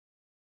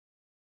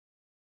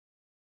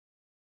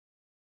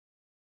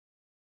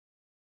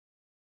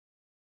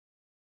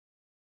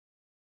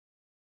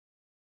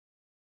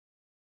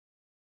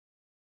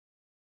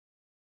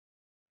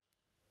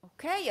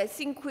Okay, I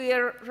think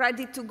we're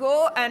ready to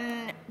go,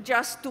 and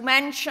just to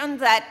mention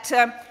that,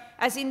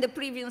 as in the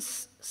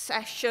previous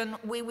session,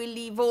 we will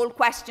leave all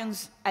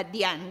questions at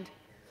the end.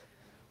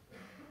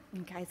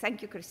 Okay,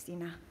 thank you,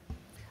 Cristina.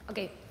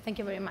 Okay, thank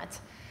you very much.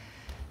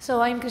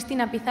 So I'm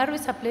Cristina Pizarro.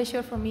 It's a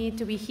pleasure for me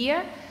to be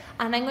here,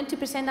 and I'm going to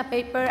present a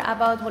paper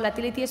about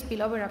volatility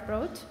spillover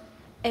approach,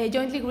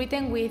 jointly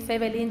written with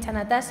Evelyn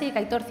Chanatasi,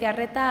 Aitor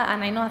Ciarreta,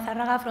 and Ainhoa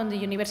Zárraga from the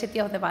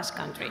University of the Basque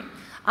Country.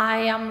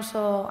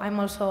 I'm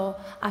also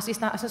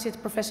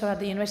associate professor at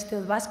the University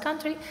of the Basque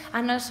Country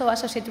and also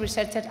associate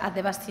researcher at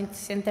the Basque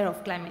Center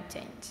of Climate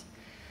Change.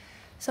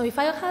 So if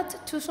I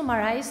had to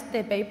summarize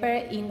the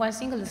paper in one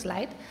single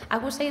slide, I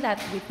would say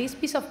that with this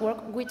piece of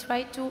work, we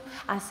try to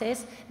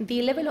assess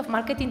the level of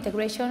market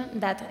integration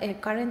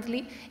that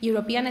currently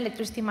European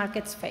electricity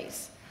markets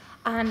face.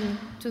 And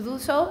to do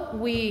so,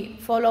 we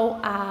follow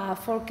a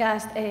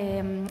forecast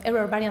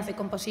error variance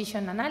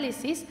decomposition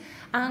analysis,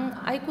 and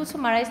I could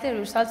summarize the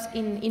results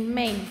in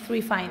main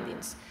three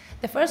findings.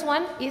 The first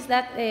one is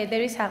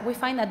that we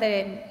find that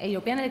the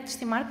European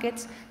electricity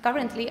markets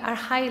currently are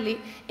highly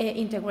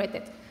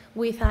integrated,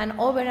 with an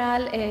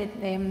overall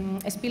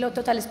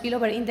total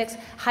spillover index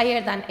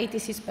higher than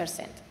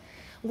 86%.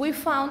 We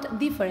found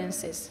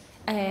differences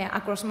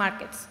across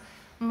markets.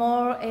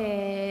 More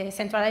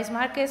centralized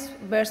markets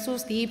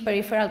versus the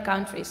peripheral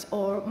countries,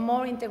 or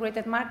more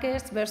integrated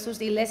markets versus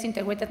the less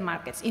integrated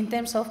markets in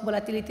terms of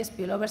volatility,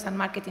 spillovers, and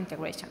market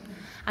integration.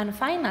 And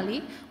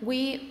finally,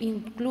 we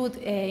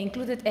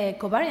included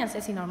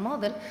covariances in our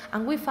model,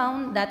 and we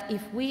found that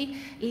if we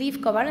leave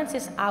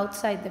covariances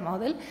outside the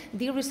model,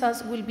 the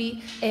results will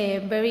be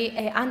very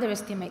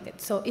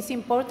underestimated. So it's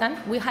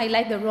important we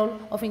highlight the role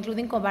of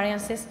including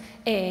covariances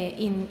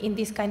in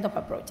these kind of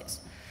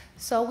approaches.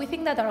 So we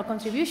think that our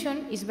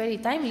contribution is very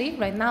timely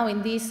right now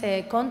in this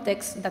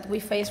context that we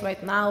face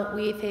right now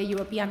with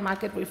European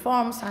market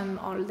reforms and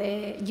all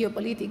the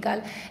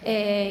geopolitical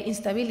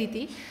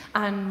instability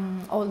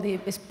and all the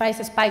price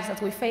spikes that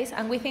we face.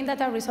 And we think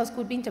that our results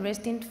could be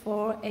interesting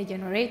for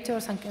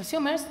generators and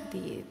consumers,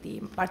 the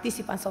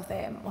participants of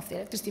the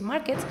electricity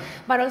markets,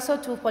 but also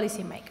to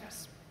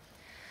policymakers.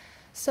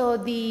 So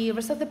the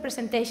rest of the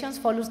presentations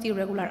follows the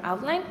regular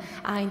outline,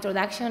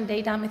 introduction,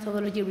 data,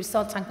 methodology,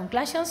 results, and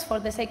conclusions. For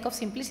the sake of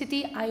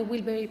simplicity, I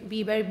will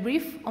be very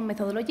brief on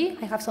methodology.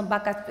 I have some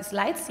backup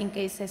slides in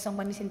case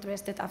someone is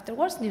interested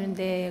afterwards during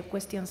the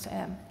questions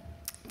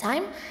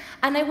time,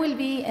 and I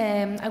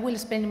will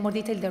explain in more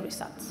detail the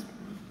results.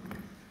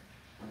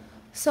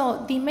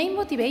 So the main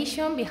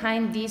motivation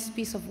behind this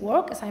piece of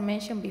work, as I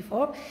mentioned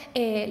before,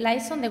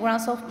 lies on the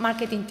grounds of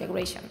market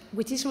integration,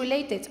 which is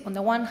related, on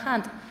the one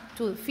hand,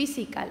 to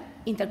physical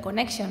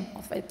interconnection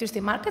of electricity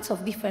markets,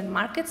 of different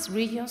markets,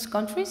 regions,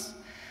 countries,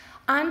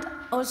 and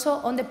also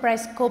on the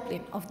price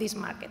coupling of these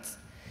markets.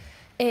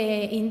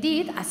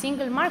 Indeed, a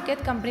single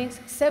market can bring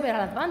several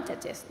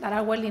advantages that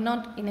are well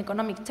known in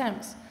economic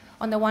terms.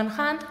 On the one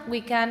hand, we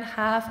can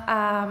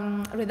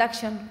have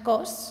reduction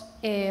costs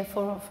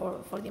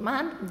for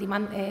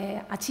demand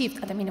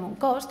achieved at a minimum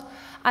cost,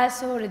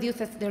 also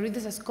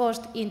reduces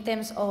cost in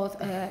terms of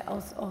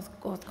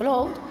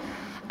load,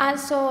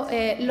 also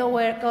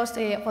lower cost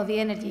for the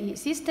energy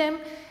system,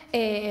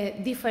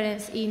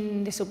 difference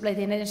in the supply,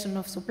 the generation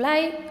of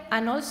supply,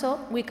 and also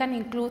we can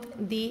include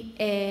the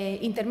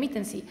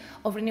intermittency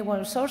of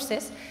renewable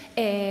sources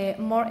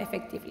more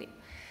effectively.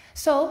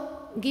 So,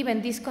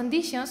 given these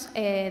conditions,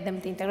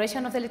 the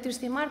integration of the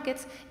electricity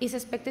markets is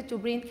expected to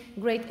bring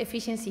great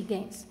efficiency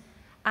gains.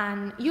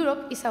 And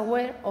Europe is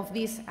aware of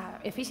these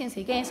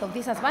efficiency gains, of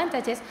these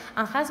advantages,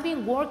 and has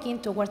been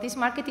working towards this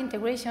market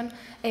integration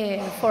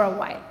for a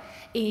while.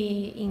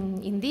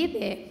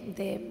 Indeed,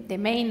 the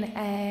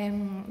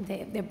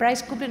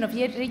price coupling of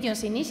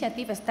regions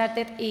initiative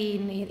started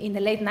in the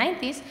late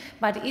 90s,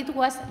 but it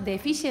was the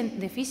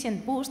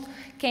efficient boost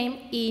came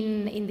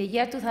in the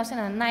year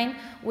 2009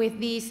 with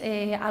this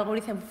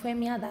algorithm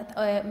FEMIA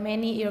that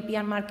many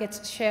European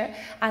markets share,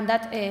 and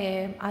that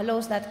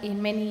allows that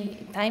in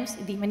many times,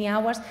 in many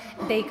hours,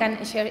 they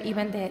can share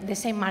even the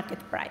same market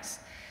price.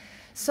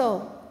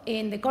 So,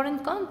 in the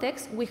current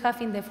context, we have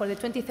for the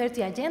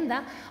 2030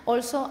 agenda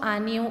also a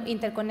new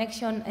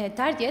interconnection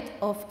target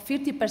of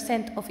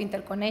 50% of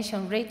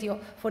interconnection ratio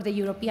for the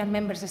European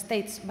member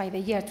states by the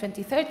year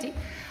 2030,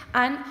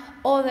 and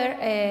other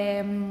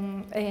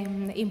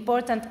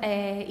important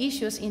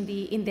issues in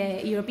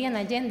the European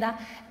agenda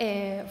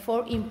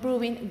for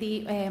improving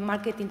the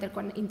market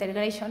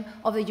integration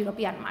of the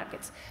European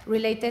markets,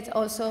 related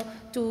also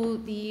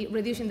to the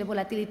reducing the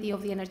volatility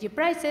of the energy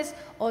prices,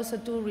 also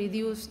to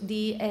reduce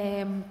the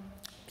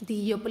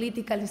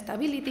geopolitical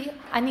instability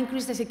and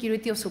increase the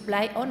security of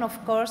supply, and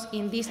of course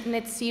in this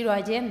net zero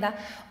agenda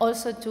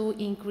also to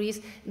increase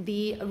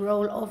the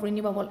role of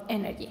renewable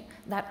energy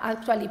that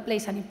actually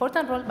plays an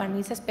important role but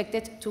is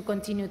expected to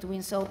continue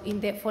doing so in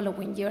the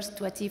following years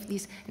to achieve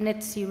this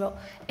net zero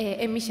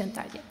emission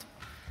target.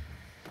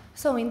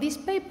 So in this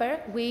paper,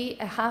 we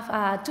have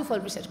a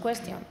twofold research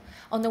question.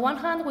 On the one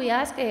hand, we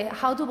ask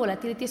how do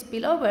volatility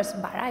spillovers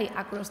vary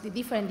across the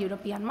different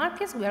European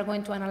markets. We are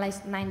going to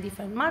analyze 9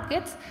 different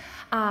markets,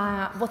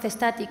 both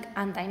static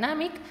and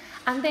dynamic.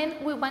 And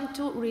then we want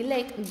to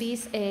relate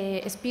these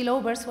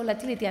spillovers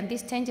volatility and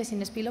these changes in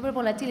spillover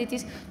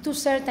volatilities to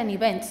certain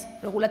events,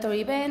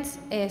 regulatory events,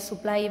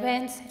 supply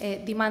events,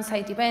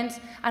 demand-side events,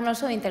 and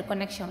also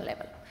interconnection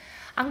level.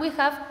 And we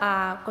have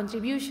a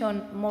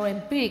contribution, more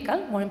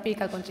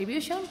empirical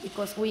contribution,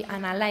 because we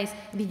analyze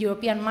the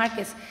European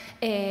markets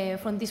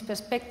from this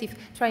perspective,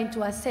 trying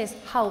to assess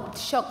how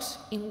shocks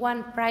in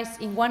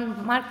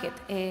one market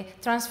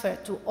transfer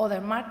to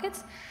other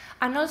markets.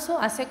 And also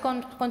a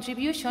second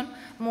contribution,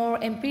 more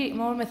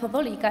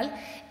methodological,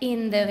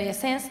 in the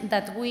sense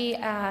that we,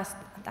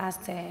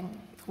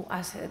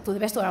 to the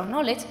best of our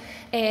knowledge,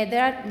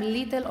 there are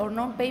little or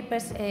no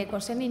papers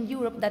concerning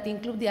Europe that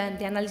include the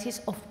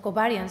analysis of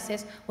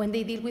covariances when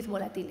they deal with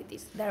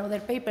volatilities. There are other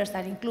papers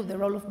that include the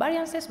role of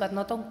variances, but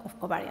not of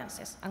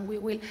covariances, and we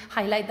will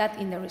highlight that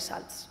in the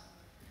results.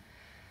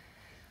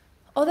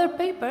 Other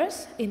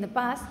papers in the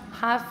past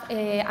have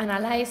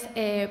analyzed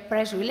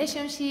price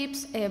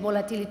relationships,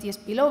 volatility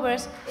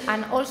spillovers,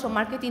 and also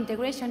market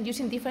integration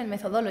using different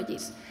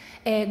methodologies.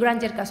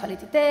 Granger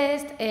causality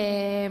test,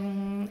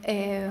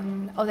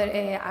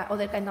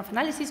 other kind of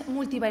analysis,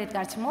 multivariate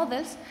gauge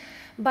models.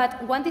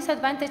 But one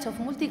disadvantage of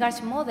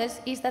multi-gauge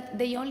models is that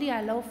they only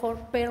allow for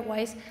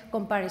pairwise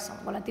comparison,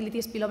 volatility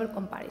spillover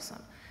comparison.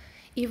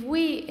 If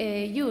we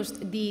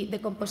used the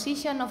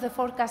composition of the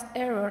forecast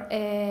error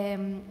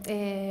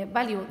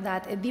value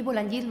that Diebold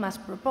and Yilmaz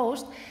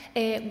proposed,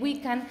 we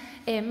can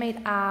make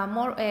a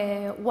more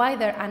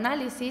wider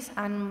analysis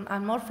and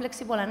more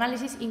flexible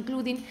analysis,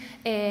 including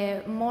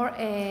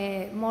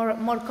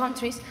more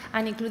countries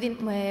and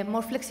including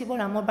more flexible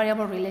and more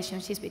variable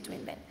relationships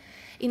between them.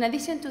 In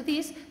addition to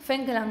this,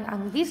 Fengel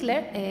and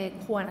Gisler,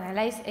 who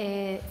analyze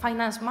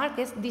finance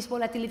markets, these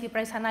volatility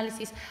price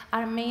analyses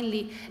are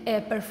mainly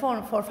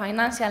performed for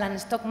financial and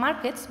stock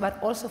markets, but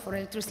also for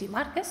electricity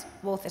markets,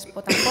 both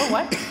spot and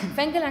forward.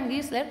 Fengel and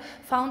Gisler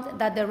found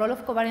that the role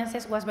of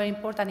covariances was very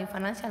important in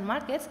financial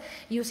markets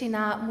using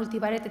a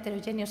multivariate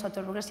heterogeneous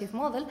autoregressive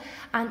model,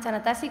 and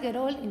Tanatasi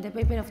Gerol, in the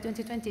paper of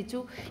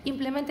 2022,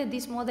 implemented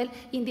this model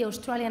in the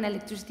Australian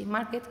electricity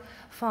market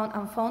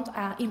found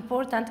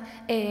important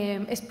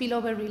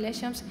spillover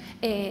relations,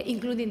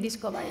 including these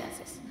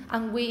covariances.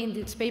 And we, in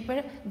this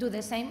paper, do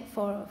the same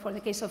for the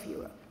case of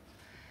Europe.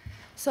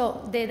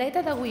 So the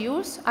data that we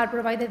use are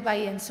provided by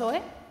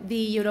ENSOE, the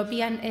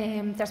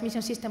European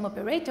transmission system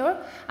operator,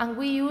 and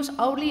we use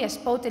hourly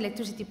spot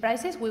electricity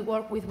prices. We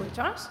work with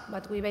returns,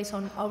 but we base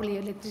on hourly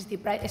electricity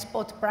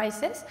spot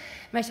prices,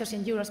 measured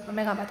in euros per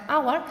megawatt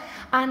hour,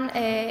 and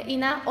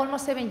in an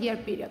almost 7-year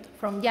period,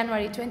 from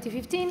January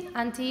 2015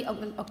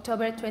 until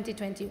October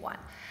 2021.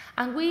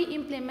 And we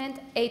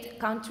implement 8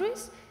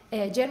 countries,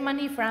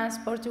 Germany, France,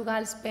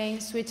 Portugal, Spain,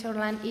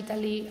 Switzerland,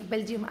 Italy,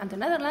 Belgium, and the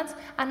Netherlands,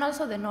 and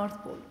also the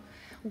North Pole.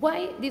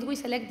 Why did we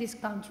select these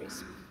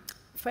countries?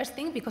 First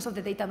thing, because of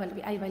the data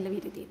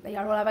availability. They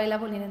are all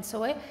available in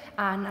ENSOE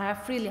and are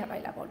freely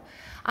available.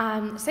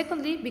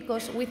 Secondly,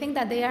 because we think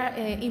that they are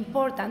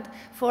important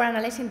for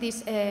analyzing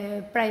these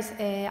price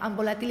and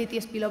volatility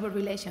spillover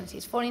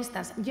relationships. For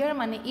instance,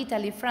 Germany,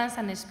 Italy, France,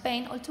 and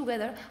Spain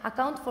altogether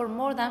account for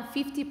more than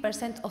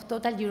 50% of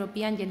total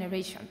European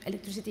generation,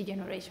 electricity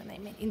generation, I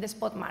mean, in the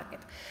spot market.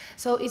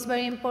 So it's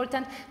very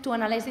important to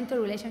analyze the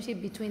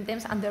interrelationship between them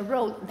and the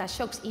role that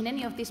shocks in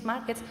any of these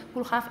markets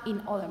could have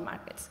in other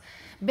markets.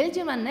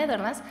 Belgium and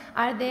Netherlands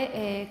are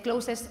the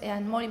closest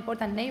and more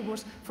important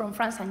neighbors from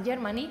France and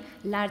Germany,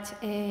 large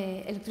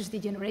electricity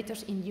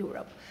generators in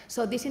Europe.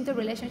 So these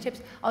interrelationships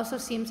also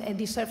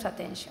deserves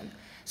attention.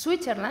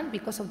 Switzerland,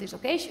 because of this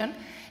occasion,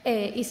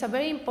 is a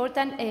very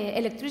important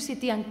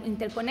electricity and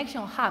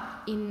interconnection hub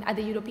at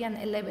the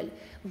European level,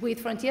 with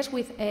frontiers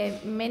with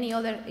many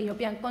other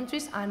European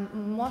countries and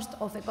most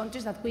of the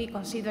countries that we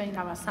consider in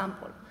our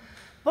sample.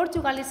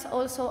 Portugal is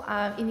also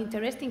an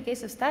interesting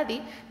case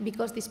study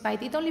because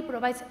despite it only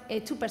provides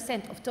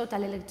 2% of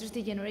total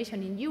electricity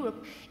generation in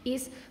Europe,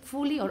 is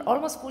fully or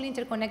almost fully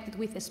interconnected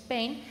with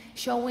Spain,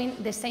 showing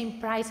the same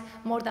price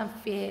more than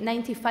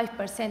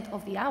 95%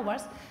 of the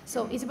hours.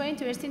 So it's very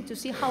interesting to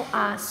see how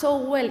a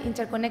so well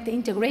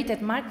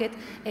integrated market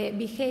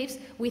behaves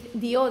with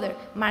the other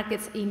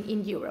markets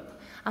in Europe.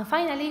 And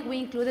finally, we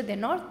included the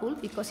North Pole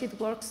because it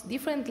works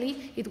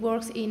differently. It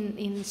works in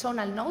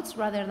zonal nodes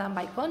rather than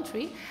by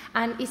country,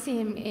 and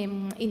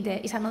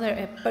it's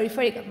another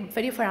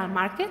peripheral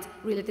market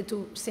related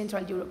to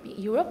Central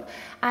Europe,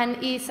 and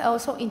it's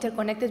also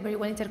interconnected, very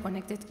well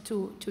interconnected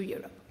to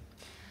Europe.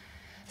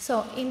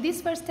 So in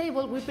this first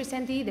table, we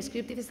present the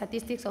descriptive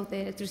statistics of the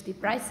electricity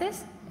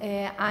prices,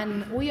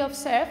 and we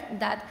observe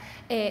that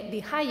the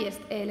highest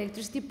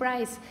electricity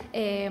price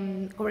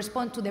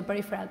corresponds to the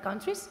peripheral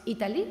countries.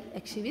 Italy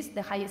exhibits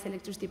the highest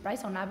electricity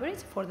price on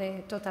average for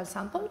the total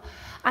sample,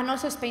 and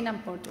also Spain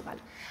and Portugal.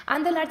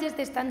 And the largest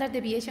standard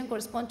deviation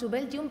corresponds to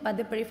Belgium, but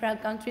the peripheral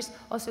countries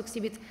also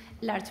exhibit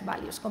large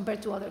values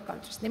compared to other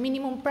countries. The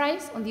minimum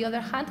price, on the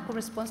other hand,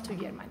 corresponds to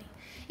Germany.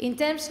 In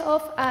terms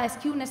of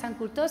skewness and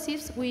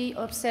kurtosis, we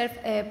observe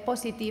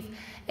positive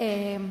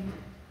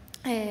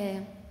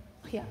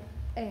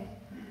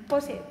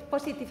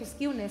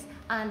skewness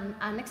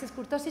and excess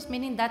kurtosis,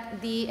 meaning that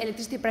the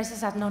electricity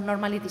prices are not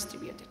normally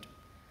distributed.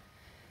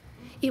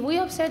 If we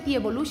observe the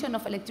evolution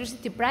of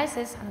electricity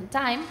prices and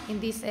time in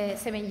this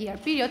 7-year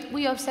period,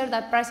 we observe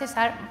that prices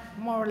are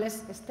more or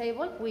less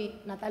stable.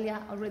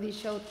 Natalia already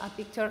showed a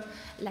picture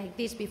like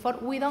this before.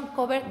 We don't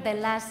cover the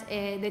last,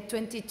 the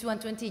 22 and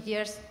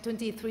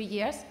 23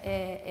 years,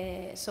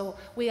 so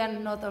we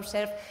cannot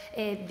observe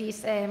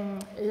this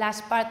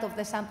last part of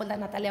the sample that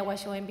Natalia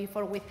was showing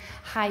before with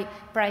higher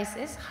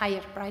prices.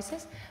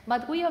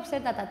 But we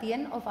observe that at the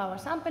end of our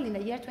sample, in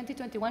the year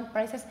 2021,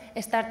 prices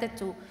started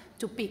to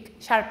peak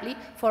sharply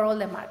for all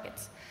the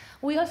markets.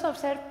 We also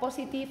observe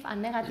positive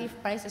and negative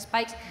price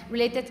spikes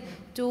related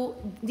to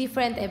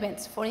different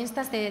events. For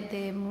instance,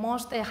 the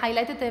most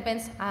highlighted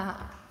events,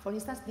 for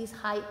instance, this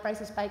high price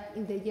spike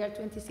in the year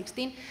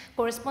 2016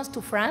 corresponds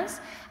to France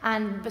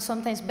and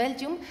sometimes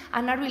Belgium,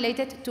 and are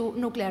related to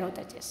nuclear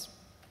outages.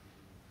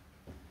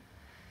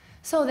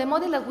 So the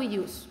model that we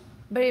use,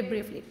 very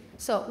briefly.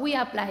 So we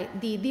apply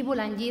the Diebold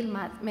and yield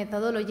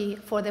methodology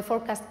for the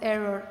forecast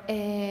error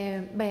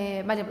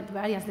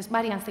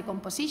variance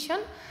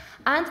decomposition,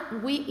 and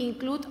we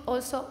include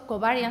also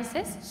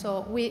covariances.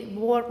 So we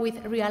work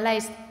with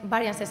realized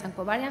variances and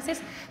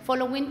covariances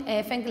following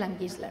Fenkel and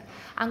Gisler.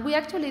 And we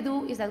actually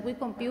do is that we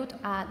compute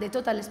the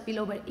total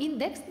spillover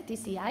index, the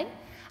TCI,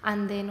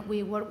 and then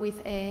we work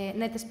with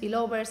net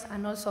spillovers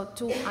and also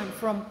to and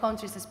from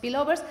countries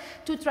spillovers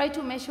to try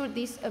to measure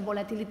these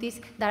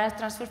volatilities that are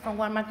transferred from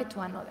one market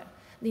to another.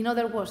 In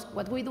other words,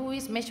 what we do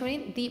is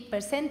measuring the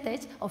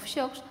percentage of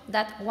shocks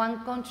that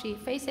one country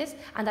faces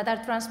and that are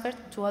transferred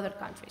to other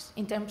countries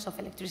in terms of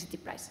electricity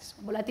prices,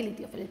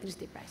 volatility of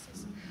electricity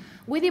prices.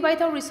 We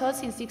divide our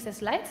results in 6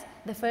 slides.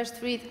 The first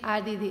 3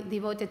 are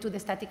devoted to the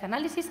static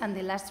analysis and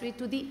the last 3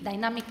 to the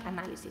dynamic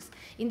analysis.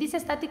 In this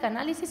static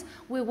analysis,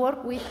 we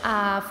work with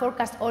a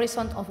forecast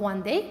horizon of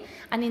 1 day,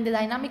 and in the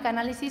dynamic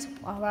analysis,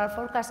 our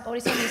forecast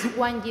horizon is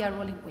 1 year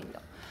rolling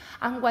window.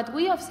 And what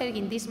we observe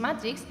in this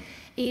matrix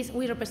is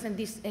we represent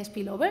these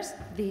spillovers,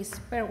 these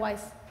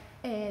pairwise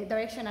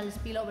directional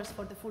spillovers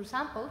for the full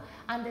sample,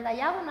 and the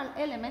diagonal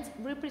elements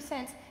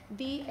represent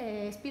the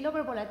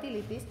spillover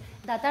volatilities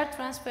that are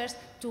transfers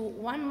to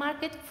one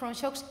market from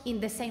shocks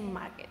in the same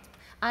market.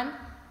 And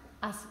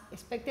as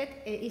expected,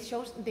 it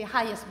shows the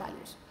highest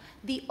values.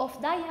 The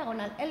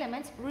off-diagonal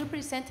elements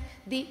represent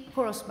the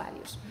cross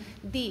values.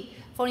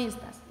 For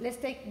instance, let's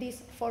take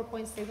this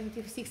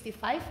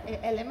 4.65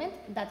 element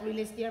that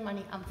relates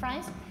Germany and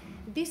France.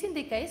 This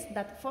indicates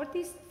that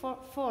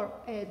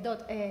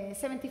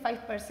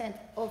 44.75%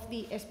 of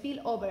the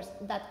spillovers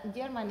that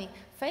Germany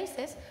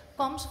faces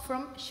comes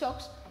from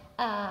shocks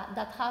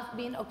that have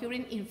been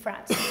occurring in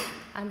France.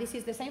 And this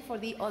is the same for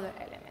the other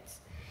elements.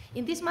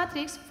 In this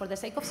matrix, for the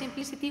sake of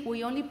simplicity,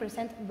 we only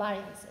present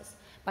variances.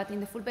 But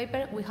in the full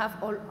paper, we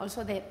have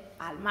also a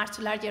much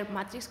larger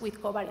matrix with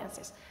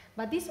covariances.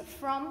 But this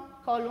from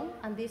column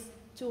and this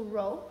 2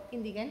 row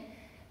in the end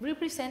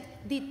represent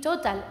the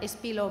total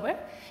spillover,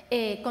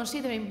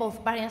 considering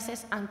both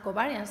variances and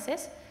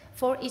covariances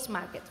for each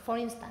market. For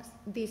instance,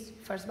 this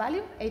first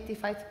value,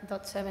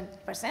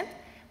 85.7%,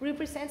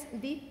 represents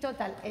the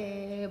total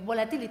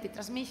volatility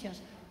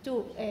transmissions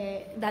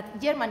that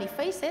Germany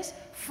faces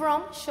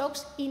from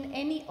shocks in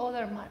any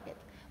other market,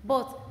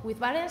 both with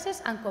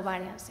variances and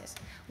covariances.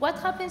 What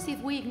happens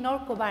if we ignore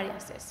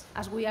covariances,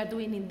 as we are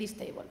doing in this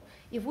table?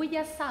 If we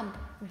just sum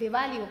the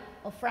value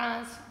of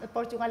France,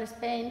 Portugal,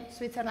 Spain,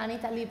 Switzerland,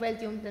 Italy,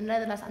 Belgium, the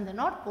Netherlands, and the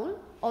Nord Pool,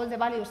 all the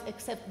values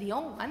except the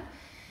own one,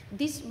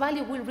 this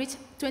value will reach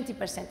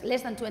 20%,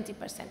 less than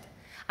 20%.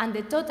 And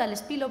the total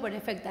spillover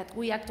effect that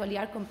we actually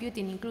are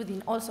computing,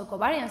 including also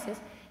covariances,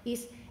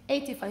 is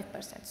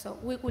 85%. So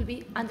we will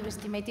be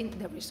underestimating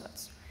the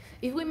results.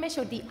 If we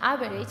measure the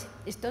average,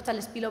 its total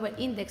spillover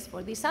index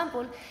for this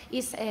sample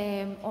is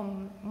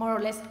more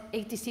or less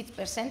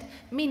 86%,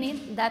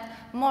 meaning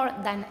that more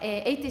than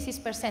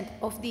 86%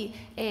 of the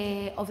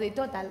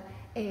total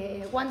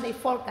one-day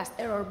forecast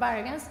error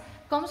variance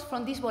comes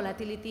from these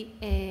volatility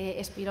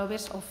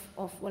spillovers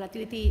of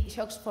volatility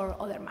shocks for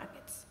other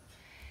markets.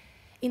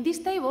 In this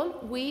table,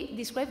 we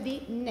describe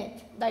the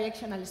net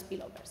directional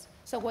spillovers.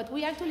 So what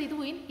we are actually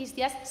doing is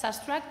just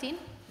subtracting,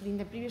 in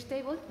the previous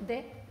table,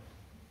 the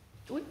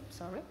 2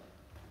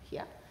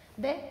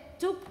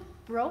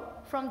 row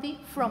from the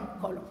from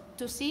column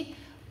to see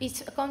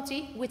each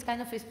country which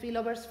kind of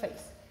spillovers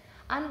face.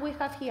 And we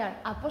have here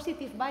a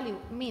positive value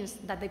means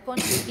that the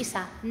country is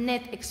a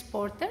net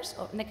exporter,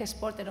 or net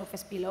exporter of a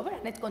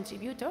spillover, a net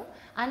contributor.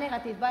 A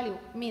negative value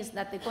means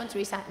that the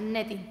country is a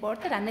net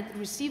importer, a net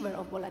receiver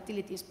of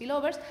volatility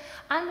spillovers.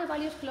 And the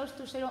values close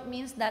to 0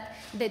 means that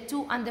the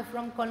two and the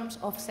from columns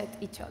offset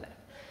each other.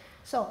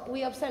 So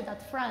we observe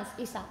that France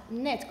is a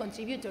net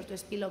contributor to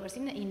spillovers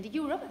in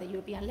Europe, at the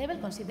European level,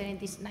 considering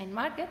these 9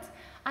 markets,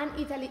 and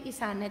Italy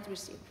is a net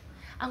receiver.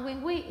 And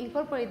when we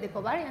incorporate the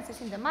covariances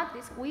in the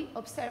matrix, we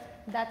observe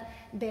that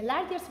the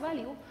largest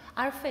value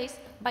are faced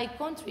by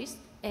countries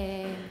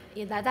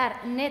that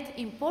are net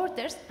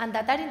importers and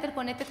that are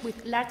interconnected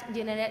with large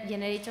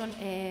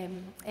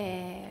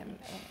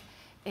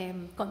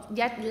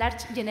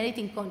large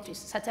generating countries,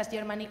 such as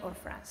Germany or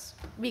France,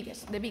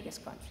 the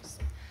biggest countries.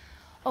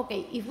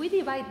 Okay, if we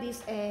divide these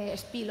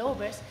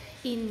spillovers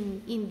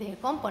in the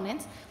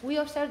components, we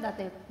observe that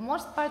the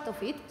most part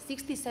of it,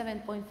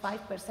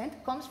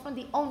 67.5%, comes from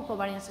the own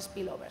covariance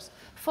spillovers,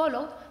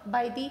 followed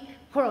by the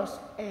cross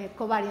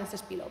covariance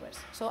spillovers.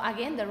 So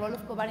again, the role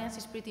of covariance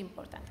is pretty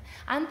important.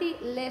 And the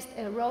last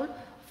role,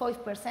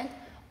 5%,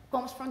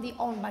 comes from the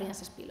own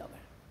variance spillover.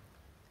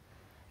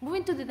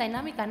 Moving to the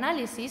dynamic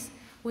analysis,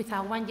 with a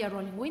 1-year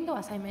rolling window,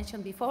 as I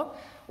mentioned before,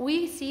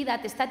 we see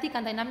that the static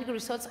and dynamic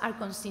results are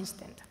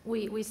consistent.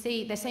 We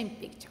see the same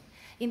picture.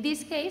 In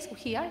this case,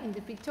 here in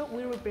the picture,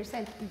 we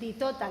represent the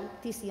total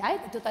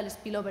TCI, the total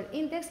spillover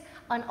index,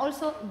 and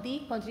also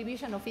the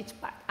contribution of each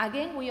part.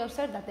 Again, we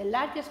observe that the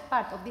largest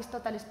part of this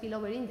total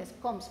spillover index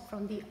comes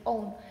from the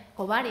own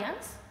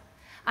covariance,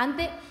 and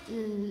the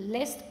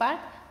least part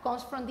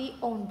comes from the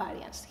own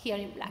variance, here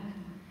in black.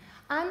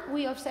 And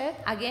we observe,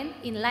 again,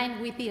 in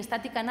line with the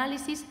static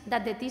analysis,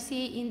 that the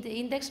TCE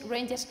index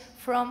ranges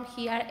from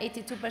here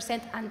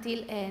 82%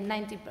 until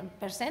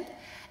 90%,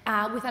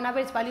 with an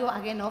average value,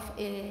 again, of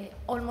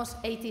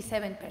almost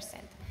 87%.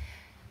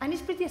 And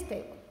it's pretty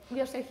stable. We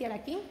observe here a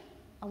king,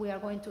 and we are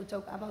going to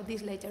talk about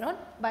this later on,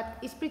 but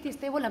it's pretty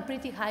stable and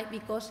pretty high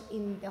because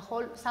in the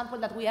whole sample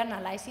that we are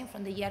analyzing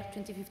from the year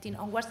 2015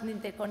 onwards, the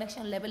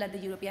interconnection level at the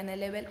European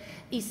level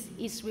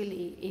is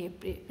really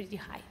pretty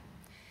high.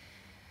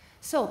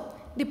 So,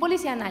 the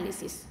policy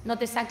analysis,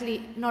 not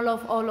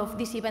all of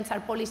these events are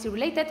policy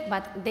related,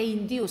 but they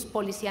induce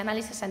policy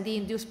analysis and they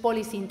induce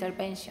policy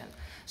intervention.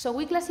 So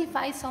we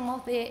classify some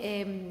of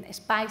the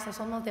spikes and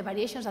some of the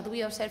variations that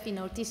we observe in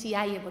our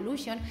TCI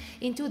evolution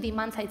into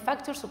demand side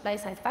factors, supply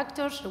side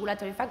factors,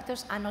 regulatory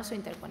factors, and also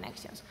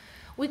interconnections.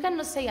 We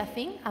cannot say a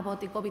thing about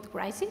the COVID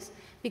crisis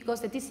because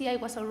the TCI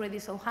was already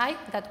so high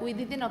that we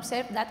didn't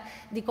observe that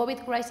the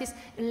COVID crisis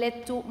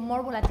led to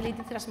more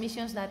volatility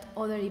transmissions than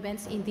other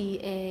events in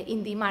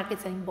the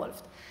markets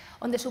involved.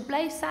 On the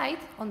supply side,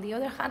 on the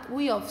other hand,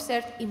 we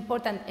observed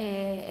important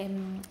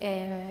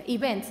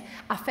events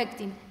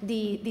affecting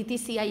the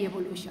TCI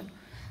evolution.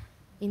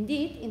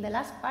 Indeed, in the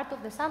last part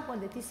of the sample,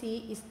 the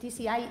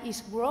TCI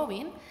is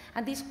growing,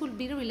 and this could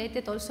be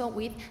related also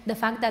with the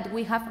fact that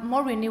we have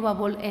more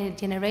renewable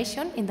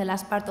generation in the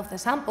last part of the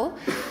sample,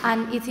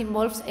 and it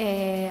involves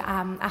a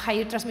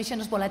higher transmission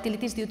of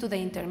volatilities due to the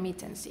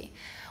intermittency.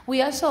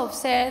 We also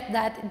observed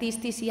that this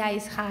TCI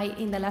is high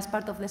in the last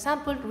part of the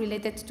sample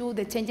related to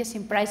the changes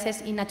in prices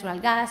in natural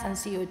gas and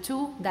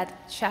CO2 that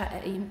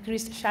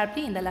increased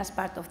sharply in the last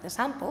part of the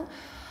sample.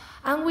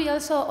 And we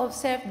also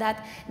observed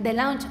that the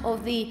launch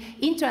of the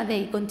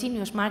intraday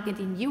continuous market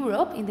in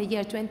Europe in the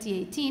year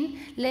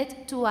 2018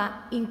 led to an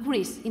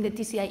increase in the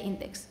TCI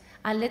index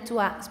and led to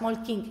a small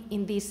kink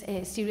in this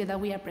series that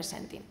we are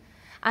presenting,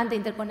 and the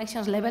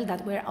interconnections level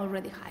that were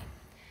already high.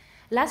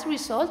 Last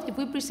result, if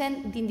we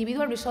present the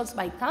individual results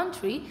by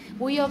country,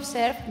 we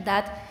observe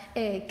that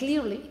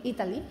clearly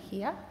Italy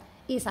here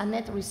is a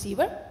net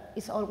receiver,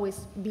 is always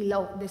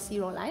below the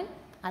 0 line,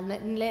 a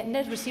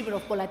net receiver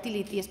of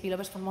volatility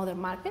spillovers from other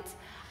markets,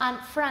 and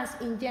France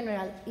in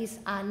general is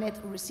a net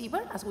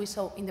receiver, as we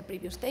saw in the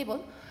previous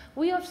table.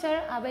 We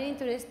observe a very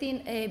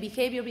interesting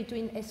behavior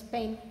between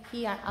Spain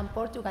here and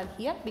Portugal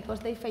here, because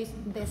they face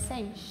the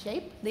same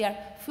shape. They are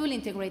fully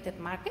integrated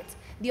markets.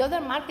 The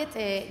other markets,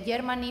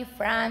 Germany,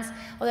 France,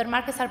 other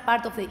markets are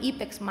part of the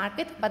IPEX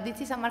market, but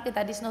this is a market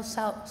that is not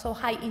so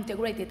high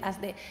integrated as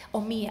the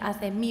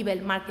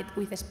MIBEL market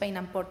with Spain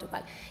and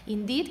Portugal.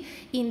 Indeed,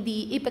 in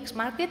the IPEX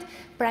market,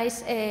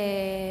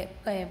 the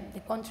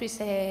countries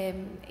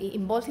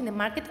involved in the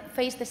market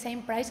face the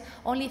same price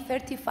only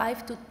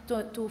 35 to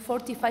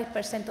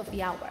 45% of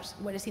the hours,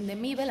 whereas in the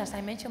MIBEL, as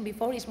I mentioned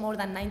before, is more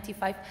than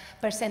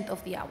 95%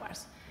 of the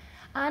hours.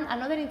 And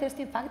another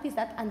interesting fact is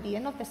that at the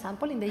end of the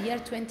sample, in the year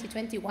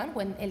 2021,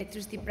 when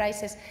electricity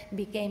prices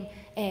became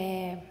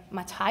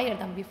much higher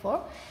than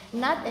before,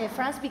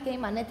 France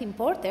became a net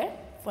importer.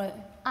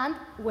 And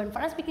when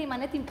France became a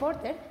net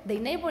importer, the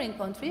neighboring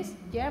countries,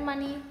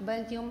 Germany,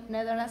 Belgium,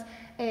 Netherlands,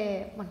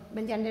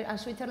 Belgium and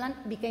Switzerland,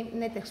 became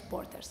net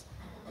exporters.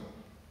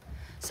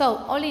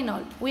 So, all in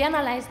all, we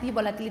analyzed the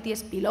volatility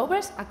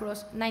spillovers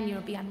across 9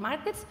 European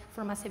markets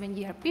from a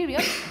 7-year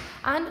period,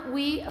 and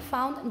we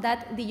found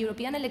that the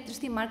European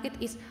electricity market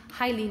is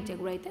highly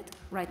integrated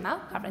right now,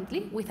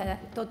 currently, with a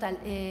total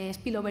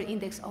spillover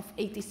index of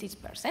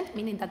 86%,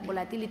 meaning that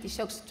volatility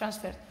shocks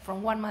transfer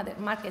from one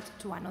market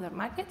to another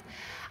market.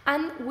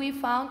 And we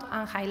found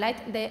and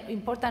highlight the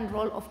important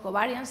role of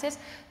covariances,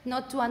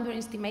 not to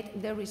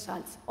underestimate their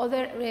results.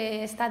 Other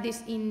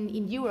studies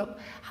in Europe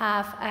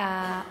have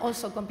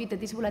also computed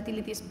these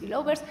volatility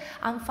spillovers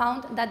and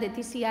found that the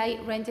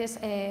TCI ranges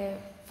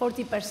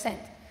 40%,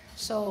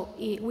 so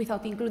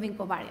without including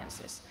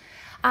covariances.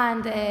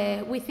 And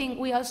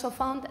we also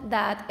found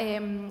that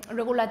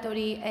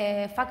regulatory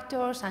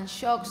factors and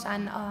shocks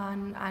and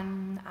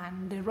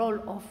the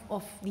role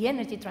of the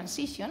energy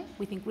transition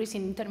with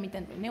increasing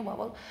intermittent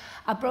renewable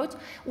approach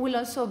will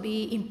also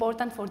be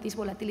important for this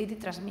volatility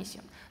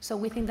transmission. So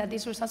we think that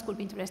these results could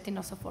be interesting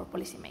also for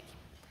policymaking.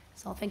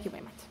 So thank you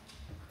very much.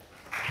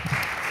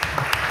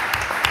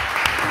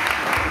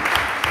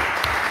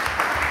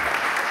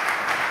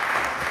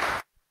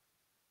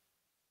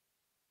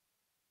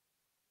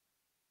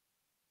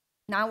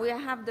 Now we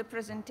have the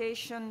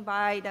presentation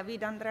by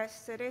David Andrés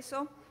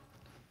Cerezo.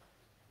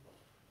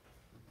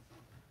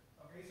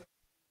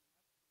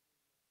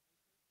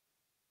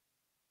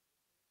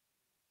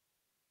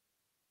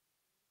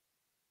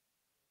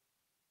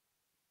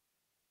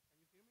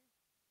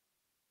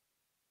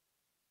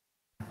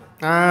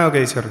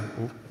 Okay, sorry.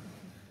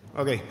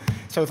 Okay,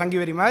 so thank you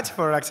very much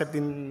for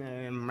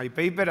accepting my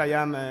paper. I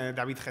am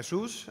David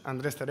Jesus,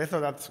 Andrés Cerezo,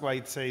 that's why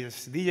it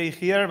says DJ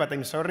here, but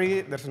I'm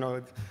sorry, there's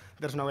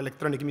no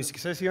electronic music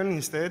session.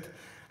 Instead,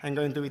 I'm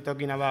going to be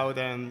talking about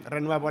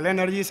renewable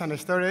energies and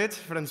storage,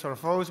 friends or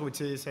foes,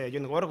 which is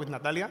joint work with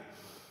Natalia.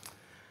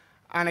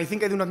 And I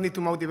think I do not need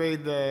to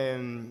motivate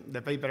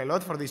the paper a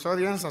lot for this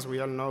audience, as we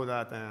all know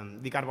that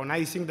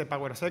decarbonizing the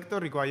power sector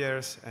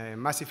requires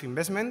massive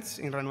investments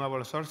in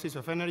renewable sources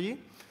of energy.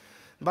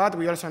 But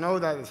we also know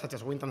that, such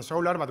as wind and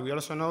solar, but we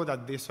also know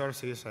that these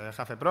sources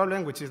have a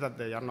problem, which is that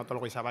they are not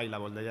always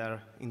available. They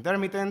are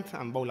intermittent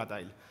and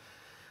volatile.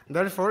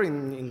 Therefore,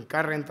 in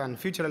current and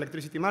future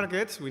electricity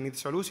markets, we need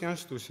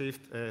solutions to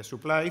shift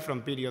supply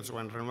from periods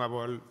when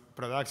renewable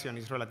production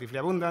is relatively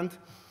abundant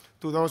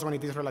to those when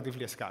it is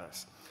relatively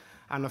scarce.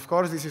 And of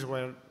course, this is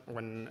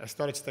when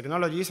storage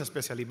technologies,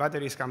 especially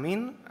batteries, come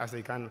in, as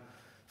they can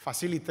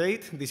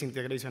facilitate this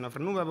integration of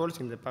renewables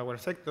in the power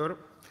sector,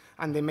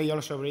 and they may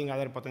also bring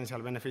other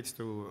potential benefits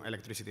to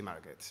electricity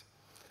markets.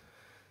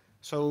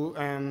 So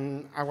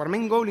our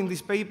main goal in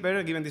this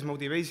paper, given this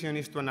motivation,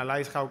 is to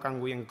analyze how can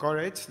we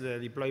encourage the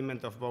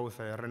deployment of both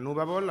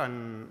renewable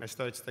and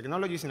storage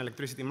technologies in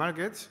electricity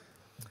markets.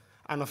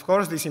 And of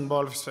course, this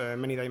involves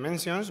many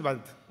dimensions, but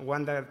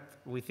one that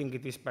we think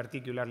it is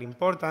particularly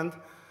important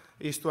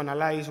is to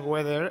analyze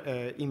whether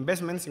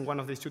investments in one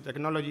of these two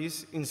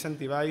technologies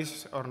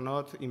incentivize or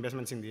not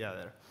investments in the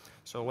other.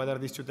 So whether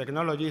these two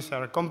technologies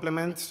are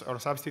complements or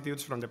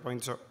substitutes from the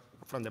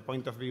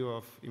point of view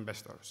of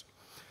investors.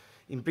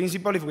 In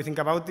principle, if we think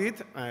about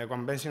it,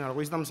 conventional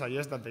wisdom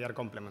suggests that they are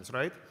complements,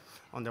 right?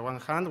 On the one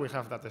hand, we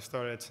have that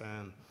storage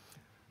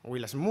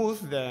will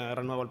smooth the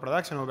renewable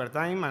production over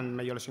time and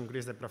may also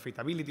increase the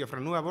profitability of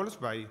renewables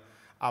by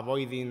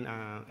avoiding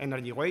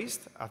energy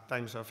waste at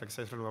times of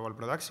excess renewable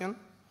production.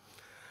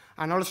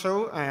 And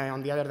also,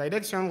 on the other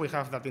direction, we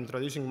have that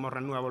introducing more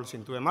renewables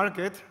into a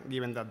market,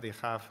 given that they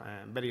have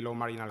very low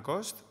marginal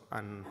cost,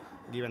 and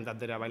given that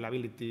their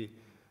availability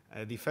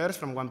differs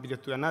from one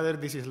period to another,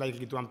 this is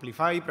likely to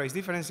amplify price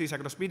differences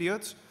across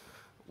periods,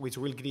 which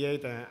will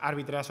create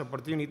arbitrage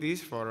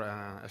opportunities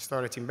for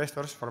storage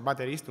investors, for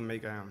batteries, to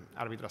make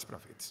arbitrage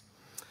profits.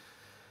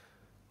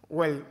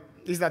 Well,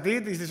 is that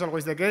it? Is this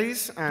always the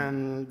case?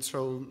 And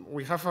so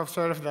we have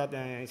observed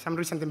that some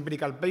recent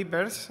empirical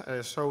papers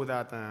show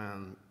that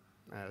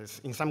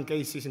in some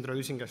cases,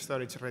 introducing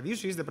storage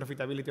reduces the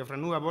profitability of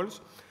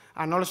renewables.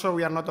 And also,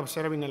 we are not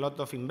observing a lot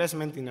of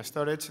investment in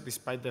storage,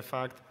 despite the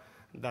fact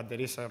that there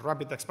is a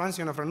rapid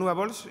expansion of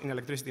renewables in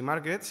electricity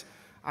markets,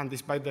 and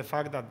despite the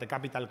fact that the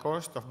capital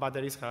cost of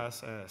batteries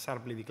has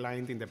sharply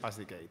declined in the past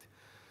decade.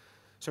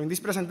 So in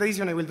this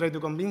presentation, I will try to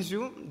convince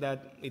you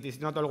that it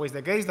is not always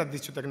the case that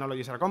these two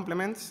technologies are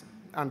complements,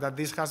 and that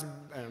this has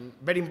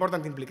very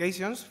important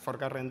implications for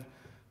current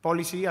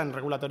policy and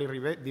regulatory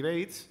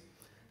debates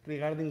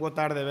regarding what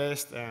are the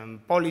best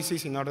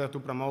policies in order to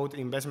promote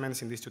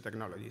investments in these two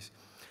technologies.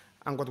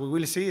 And what we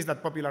will see is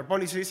that popular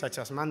policies, such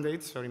as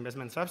mandates or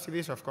investment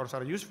subsidies, of course,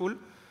 are useful,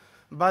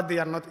 but they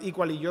are not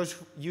equally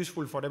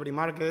useful for every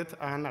market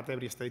and at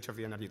every stage of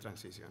the energy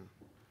transition.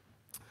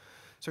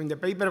 So in the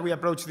paper, we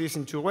approach this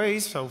in two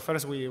ways. So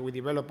first, we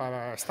develop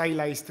a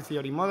stylized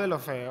theory model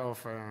of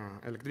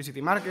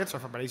electricity markets,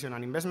 of operation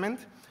and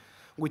investment,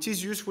 which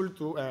is useful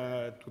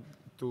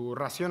to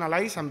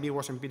rationalize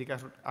ambiguous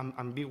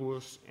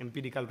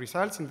empirical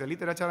results in the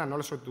literature, and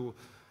also to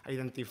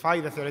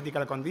identify the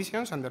theoretical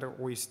conditions under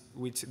which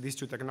these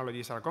two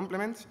technologies are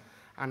complements,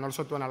 and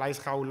also to analyze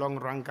how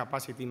long-run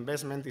capacity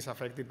investment is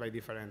affected by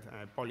different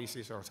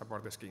policies or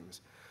support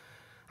schemes.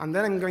 And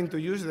then I'm going to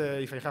use,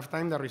 if I have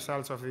time, the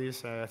results of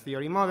this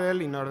theory model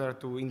in order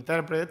to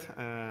interpret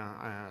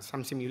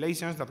some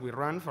simulations that we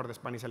run for the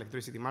Spanish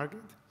electricity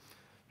market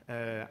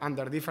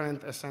under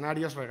different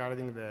scenarios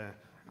regarding the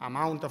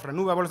amount of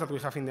renewables that we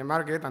have in the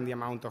market and the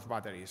amount of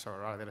batteries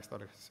or other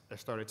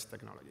storage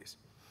technologies.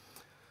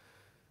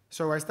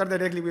 So I start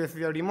directly with the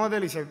theory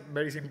model. It's a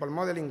very simple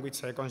model in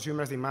which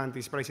consumers' demand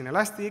is price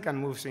inelastic and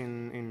moves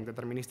in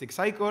deterministic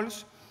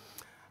cycles.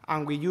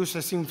 And we use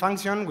a sim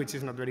function, which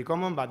is not very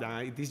common, but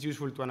it is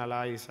useful to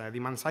analyze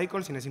demand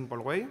cycles in a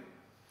simple way.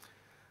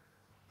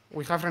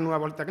 We have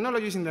renewable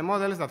technologies in the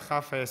models that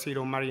have a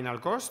zero marginal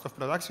cost of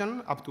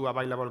production up to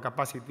available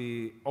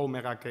capacity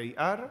omega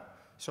KR.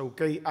 So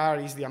KR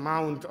is the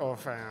amount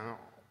of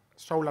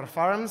solar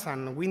farms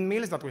and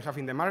windmills that we have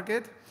in the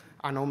market,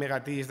 and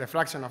omega T is the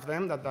fraction of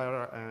them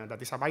that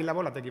is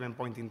available at a given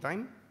point in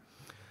time.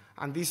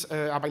 And this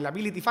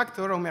availability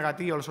factor, omega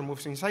T, also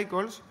moves in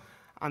cycles,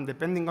 and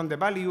depending on the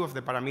value of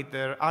the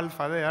parameter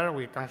alpha there,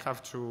 we can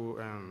have two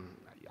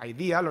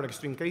ideal or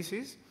extreme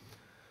cases.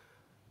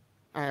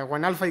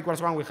 When alpha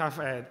equals 1, we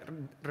have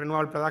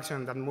renewable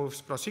production that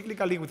moves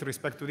procyclically with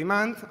respect to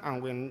demand,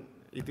 and when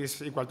it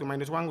is equal to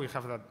 -1, we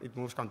have that it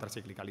moves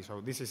countercyclically.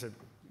 So this is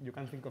you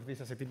can think of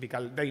this as a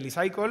typical daily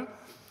cycle.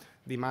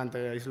 Demand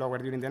is lower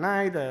during the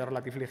night,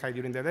 relatively high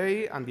during the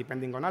day, and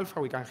depending on alpha,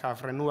 we can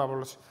have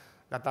renewables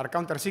that are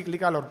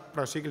countercyclical or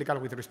procyclical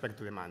with respect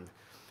to demand.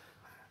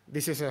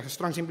 This is a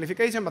strong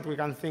simplification, but we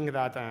can think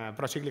that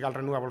procyclical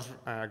renewables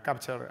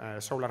capture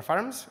solar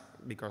farms,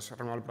 because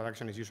renewable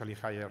production is usually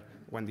higher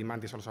when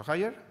demand is also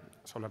higher,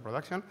 solar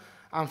production.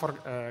 And for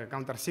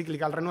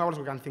countercyclical renewables,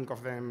 we can think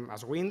of them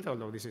as wind,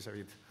 although this is a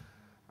bit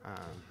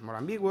more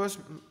ambiguous,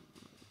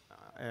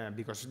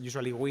 because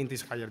usually wind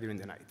is higher during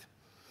the night.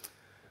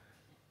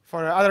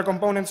 For other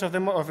components of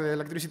the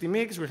electricity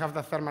mix, we have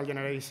that thermal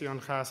generation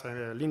has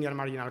a linear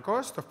marginal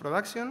cost of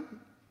production,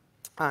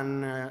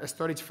 and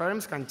storage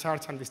firms can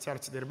charge and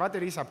discharge their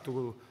batteries up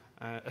to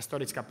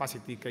storage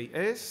capacity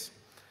KS.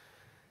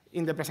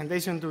 In the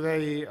presentation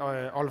today,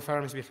 all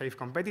firms behave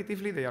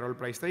competitively. They are all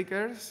price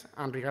takers.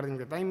 And regarding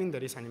the timing,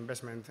 there is an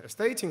investment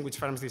stage in which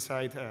firms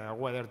decide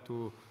whether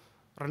to,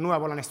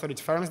 renewable and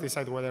storage firms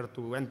decide whether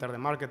to enter the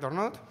market or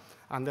not.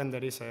 And then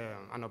there is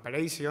an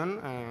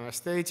operation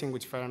stage in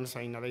which firms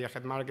in a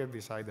day-ahead market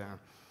decide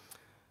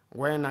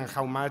when and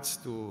how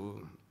much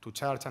to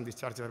charge and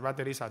discharge their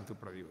batteries and to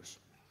produce.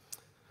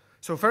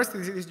 So first,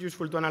 it is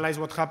useful to analyze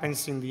what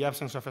happens in the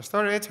absence of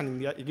storage,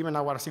 and given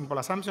our simple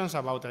assumptions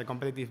about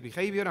competitive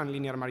behavior and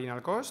linear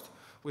marginal cost,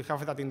 we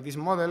have that in these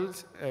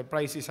models,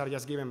 prices are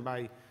just given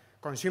by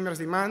consumers'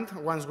 demand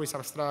once we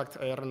subtract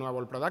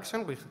renewable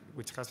production,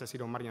 which has a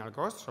zero marginal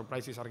cost, so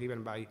prices are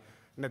given by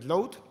net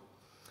load.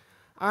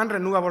 And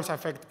renewables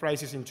affect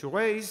prices in two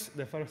ways.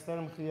 The first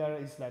term here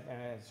is that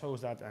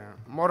shows that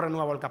more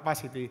renewable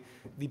capacity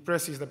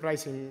depresses the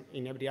price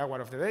in every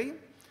hour of the day.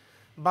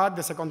 But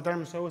the second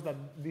term shows that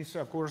this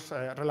occurs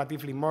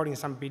relatively more in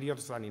some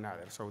periods than in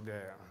others. So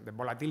the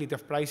volatility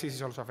of prices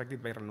is also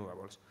affected by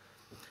renewables.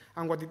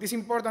 And what it is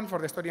important for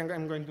the story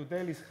I'm going to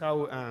tell is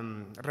how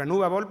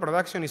renewable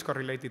production is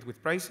correlated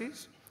with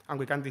prices. And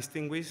we can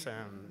distinguish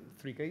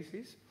three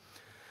cases.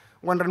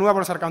 When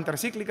renewables are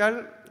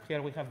countercyclical,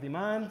 here we have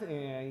demand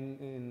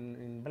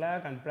in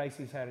black and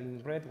prices are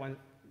in red. One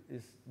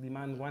is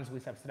demand once we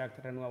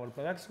subtract renewable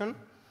production.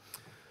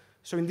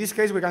 So in this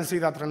case, we can see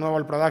that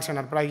renewable production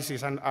and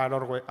prices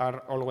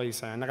are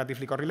always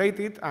negatively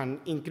correlated,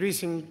 and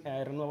increasing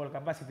renewable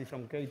capacity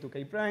from K to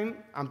K prime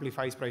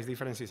amplifies price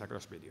differences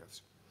across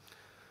periods.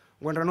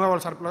 When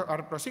renewables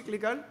are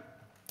procyclical,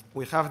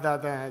 we have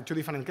that two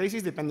different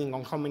cases depending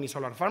on how many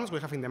solar farms we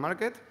have in the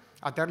market.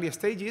 At early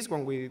stages,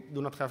 when we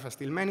do not have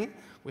still many,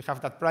 we have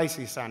that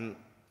prices and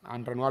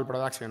renewable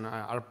production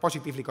are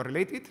positively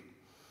correlated.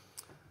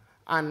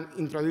 And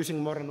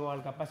introducing more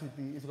renewable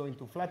capacity is going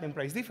to flatten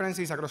price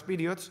differences across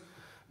periods.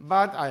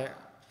 But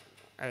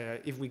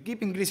if we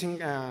keep increasing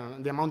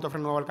the amount of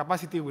renewable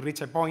capacity, we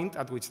reach a point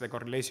at which the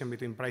correlation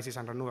between prices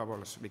and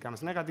renewables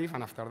becomes negative.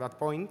 And after that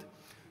point,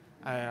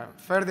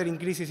 further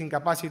increases in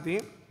capacity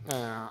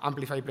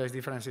amplify price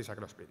differences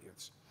across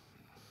periods.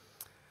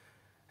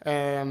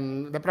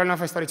 The problem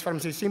of storage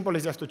firms is simple.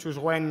 It's just to choose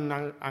when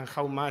and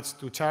how much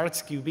to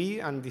charge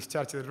QB and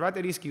discharge their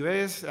batteries,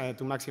 QS,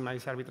 to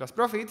maximize arbitrage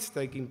profits,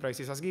 taking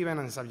prices as given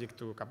and subject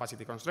to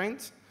capacity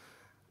constraints.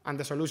 And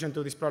the solution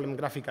to this problem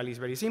graphically is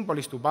very simple.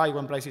 It's to buy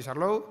when prices are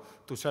low,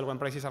 to sell when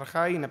prices are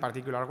high in a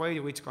particular way,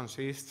 which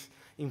consists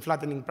in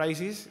flattening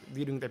prices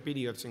during the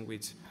periods in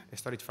which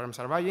storage firms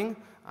are buying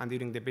and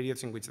during the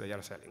periods in which they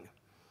are selling.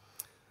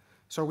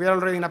 So we are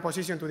already in a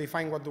position to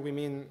define what do we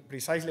mean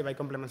precisely by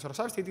complements or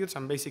substitutes,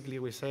 and basically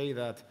we say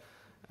that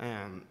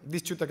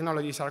these two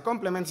technologies are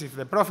complements if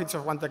the profits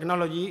of one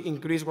technology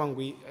increase when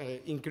we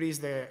increase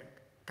the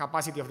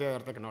capacity of the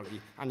other technology,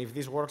 and if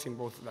this works in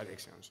both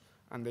directions.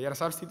 And they are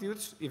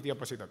substitutes if the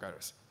opposite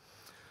occurs.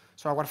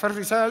 So our first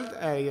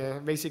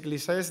result basically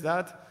says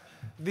that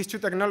these two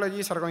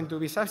technologies are going to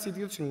be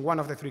substitutes in one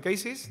of the three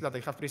cases that I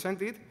have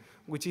presented,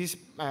 which is,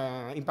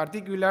 in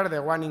particular,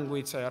 the one in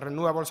which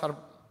renewables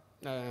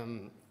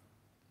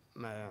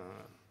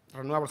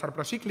are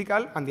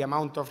pro-cyclical and the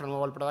amount of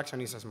renewable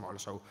production is small.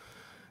 So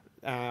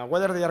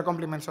whether they are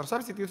complements or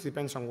substitutes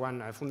depends on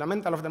one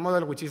fundamental of the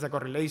model, which is the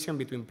correlation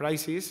between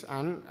prices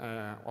and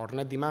or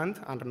net demand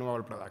and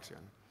renewable production.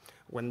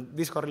 When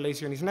this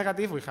correlation is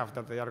negative, we have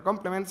that they are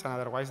complements, and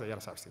otherwise they are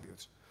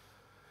substitutes.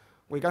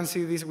 We can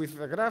see this with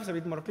the graphs a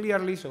bit more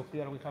clearly. So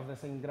here we have the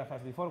same graph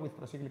as before with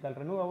pro-cyclical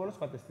renewables,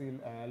 but still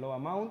a low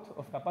amount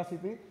of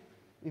capacity.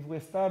 If we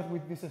start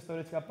with this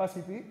storage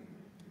capacity,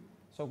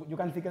 so you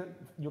can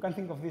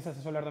think of this as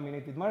a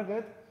solar-dominated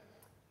market.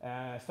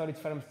 Storage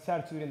firms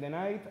charge during the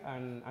night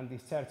and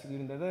discharge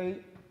during the day.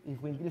 If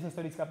we increase the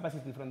storage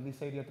capacity from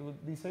this area to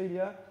this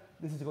area,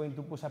 this is going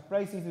to push up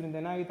prices during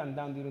the night and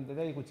down during the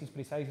day, which is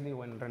precisely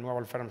when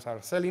renewable firms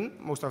are selling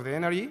most of the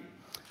energy.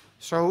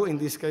 So in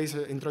this case,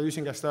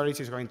 introducing a storage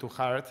is going to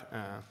hurt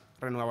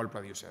renewable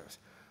producers.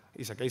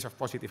 It's a case of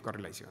positive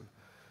correlation.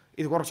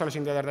 It works also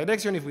in the other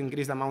direction. If we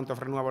increase the amount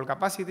of renewable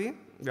capacity,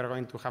 we are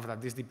going to have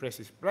that this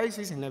depresses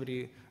prices in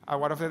every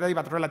hour of the day,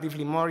 but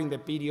relatively more in the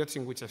periods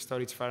in which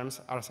storage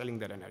firms are selling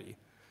their energy.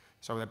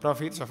 So the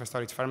profits of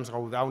storage firms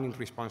go down in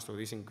response to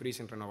this increase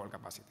in renewable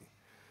capacity.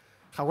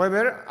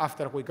 However,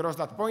 after we cross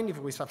that point, if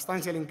we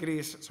substantially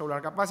increase solar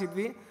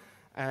capacity,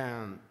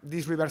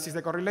 this reverses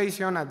the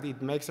correlation and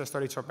it makes the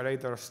storage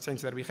operators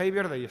change their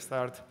behavior. They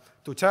start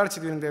to charge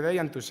during the day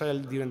and to sell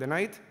during the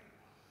night.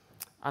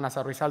 And as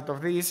a result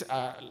of this,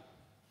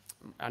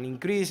 an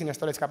increase in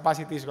storage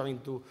capacity is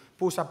going to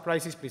push up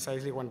prices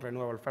precisely when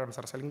renewable firms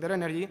are selling their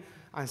energy,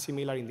 and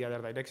similar in the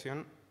other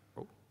direction.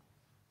 Oh,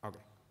 okay.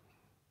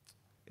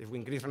 If we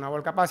increase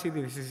renewable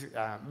capacity, this is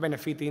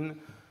benefiting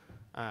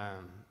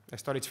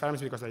storage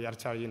firms because they are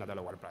charging at a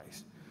lower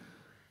price.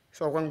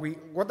 So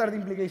what are the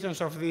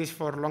implications of this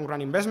for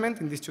long-run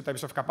investment in these two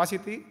types of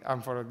capacity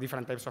and for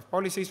different types of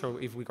policy? So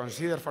if we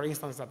consider, for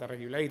instance, that a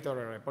regulator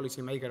or a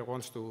policymaker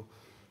wants to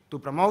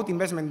promote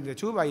investment in the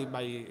two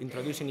by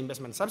introducing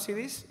investment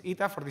subsidies,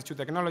 ETA, for these two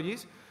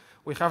technologies,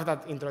 we have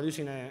that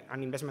introducing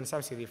an investment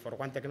subsidy for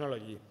one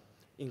technology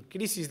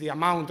increases the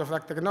amount of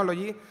that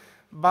technology,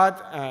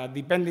 but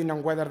depending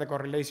on whether the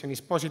correlation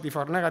is positive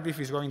or negative,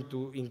 is going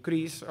to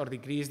increase or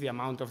decrease the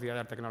amount of the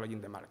other technology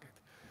in the market.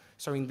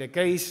 So in the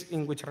case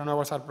in which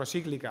renewables are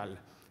pro-cyclical,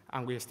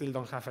 and we still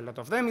don't have a lot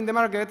of them in the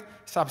market,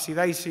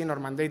 subsidizing or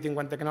mandating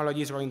one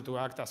technology is going to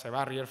act as a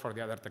barrier for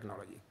the other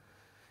technology.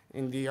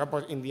 In the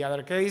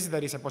other case,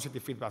 there is a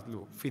positive feedback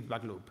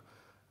loop.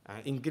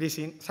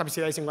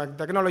 Subsidizing one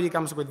technology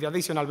comes with the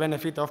additional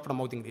benefit of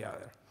promoting the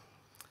other.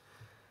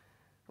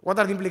 What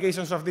are the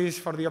implications of this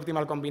for the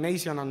optimal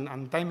combination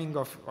and timing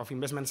of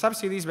investment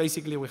subsidies?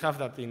 Basically, we have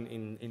that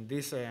in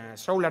these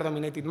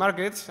solar-dominated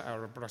markets,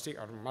 or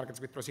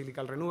markets with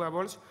pro-cyclical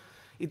renewables,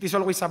 it is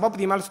always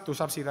suboptimal to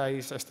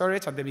subsidize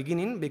storage at the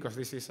beginning because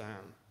this is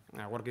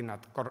working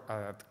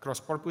at cross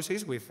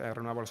purposes with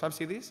renewable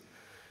subsidies.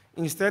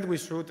 Instead, we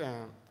should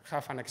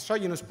have an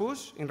exogenous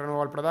push in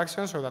renewable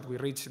production so that we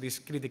reach this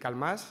critical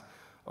mass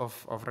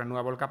of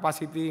renewable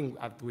capacity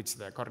at which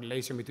the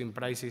correlation between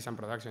prices and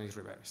production is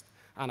reversed.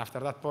 And after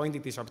that point,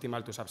 it is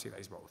optimal to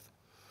subsidize both.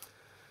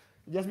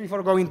 Just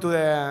before going to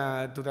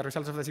the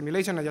results of the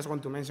simulation, I just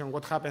want to mention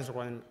what happens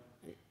when,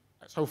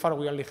 so far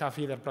we only have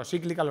either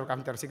pro-cyclical or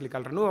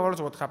counter-cyclical renewables.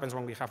 What happens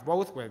when we have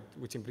both,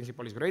 which in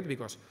principle is great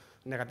because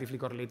negatively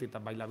correlated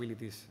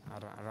availabilities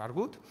are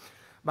good.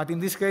 But in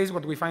this case,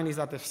 what we find is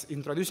that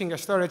introducing a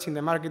storage in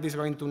the market is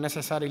going to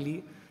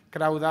necessarily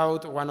crowd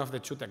out one of the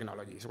two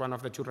technologies, one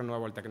of the two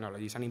renewable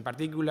technologies, and in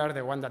particular,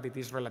 the one that it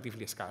is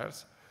relatively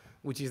scarce,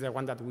 which is the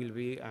one that will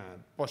be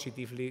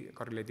positively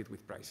correlated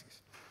with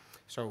prices.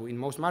 So in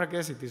most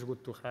markets, it is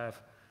good to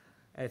have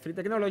three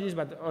technologies,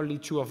 but only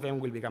two of them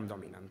will become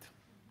dominant.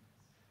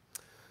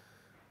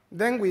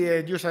 Then we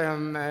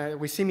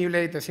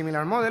simulate a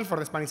similar model for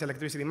the Spanish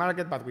electricity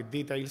market, but with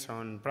details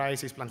on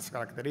prices, plant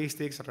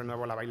characteristics,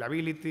 renewable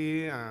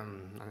availability,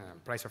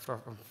 price of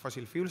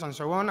fossil fuels, and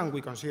so on. And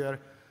we consider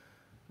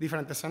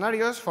different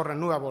scenarios. For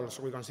renewables,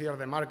 we consider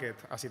the market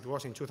as it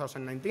was in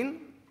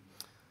 2019,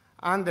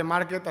 and the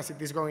market as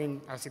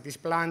it is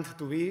planned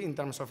to be in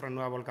terms of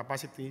renewable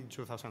capacity in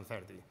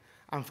 2030.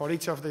 And for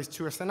each of these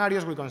two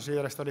scenarios, we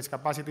consider storage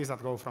capacities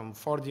that go from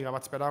 4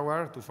 gigawatts per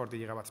hour to 40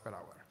 gigawatts per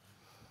hour.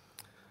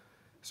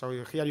 So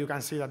here you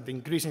can see that the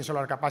increase in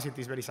solar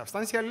capacity is very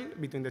substantial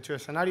between the two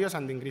scenarios,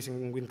 and the increase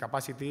in wind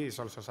capacity is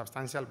also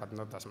substantial, but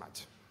not as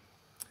much.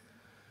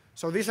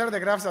 So these are the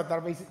graphs that are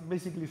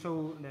basically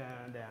show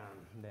the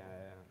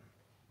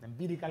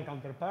empirical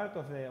counterpart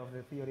of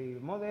the theory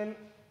model.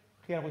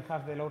 Here we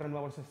have the low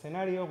renewables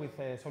scenario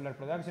with solar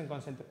production,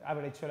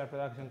 average solar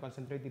production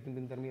concentrated in the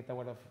intermediate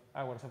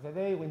hours of the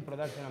day, wind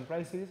production and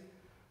prices.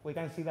 We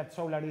can see that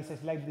solar is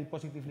slightly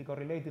positively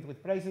correlated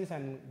with prices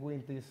and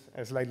wind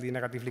is slightly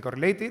negatively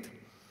correlated.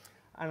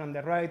 And on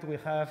the right, we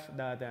have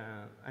that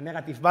a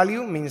negative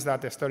value means that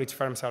the storage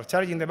firms are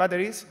charging the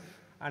batteries,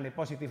 and a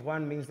positive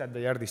one means that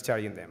they are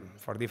discharging them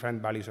for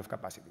different values of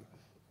capacity.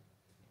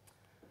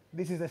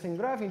 This is the same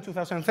graph in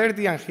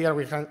 2030, and here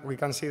we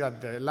can see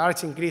that the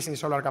large increase in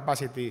solar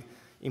capacity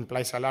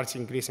implies a large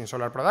increase in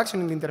solar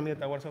production in the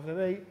intermediate hours of the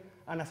day,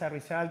 and as a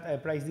result,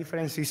 price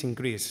differences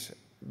increase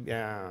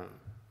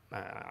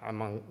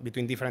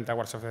between different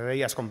hours of the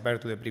day as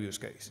compared to the previous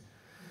case.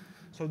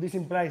 So this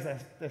implies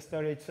that the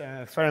storage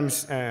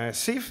firms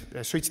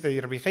switch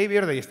their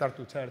behavior. They start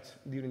to charge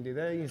during the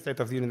day instead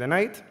of during the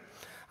night.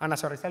 And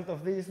as a result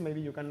of this,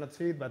 maybe you cannot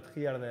see it, but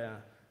here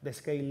the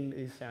scale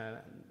is,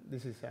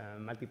 this is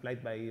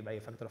multiplied by a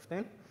factor of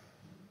 10.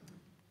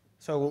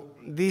 So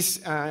this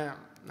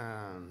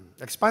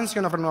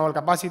expansion of renewable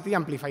capacity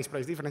amplifies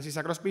price differences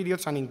across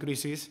periods and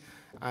increases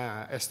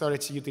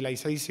storage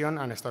utilization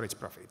and storage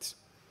profits.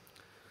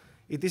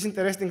 It is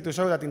interesting to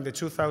show that in the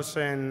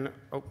 2000,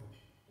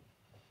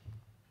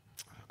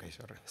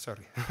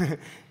 sorry.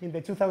 In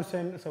the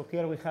 2000, so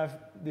here we have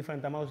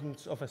different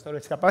amounts of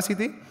storage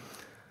capacity.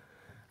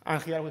 And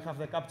here we have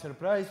the capture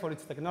price for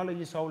its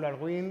technology, solar,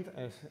 wind,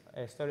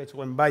 storage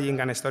when buying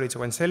and storage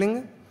when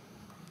selling.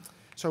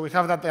 So we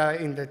have that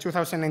in the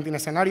 2019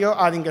 scenario,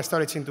 adding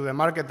storage into the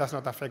market does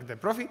not affect the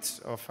profits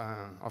of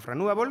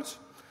renewables.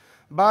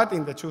 But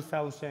in the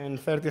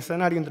 2030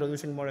 scenario,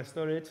 introducing more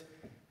storage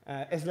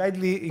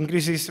slightly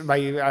increases by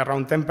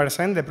around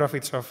 10% the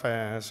profits of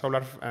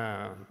solar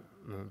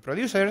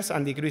producers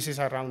and decreases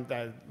around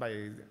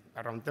by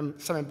around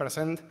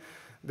 7%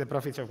 the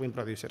profits of wind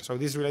producers. So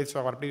this relates to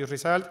our previous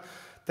result.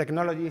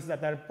 Technologies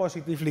that are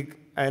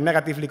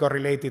negatively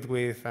correlated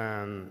with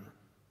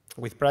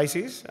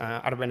prices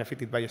are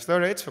benefited by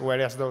storage,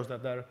 whereas those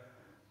that are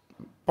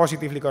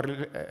positively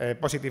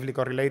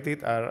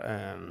correlated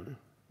are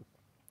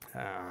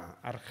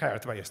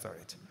hurt by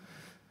storage.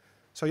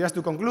 So just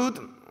to conclude,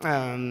 we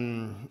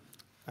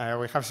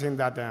have seen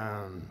that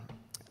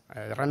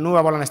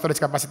renewable and storage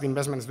capacity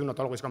investments do not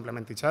always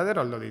complement each other,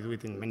 although they do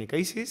it in many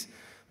cases.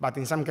 But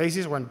in some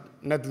cases, when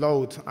net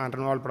load and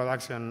renewable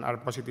production are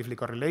positively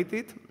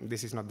correlated,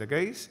 this is not the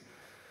case.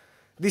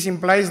 This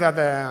implies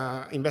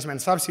that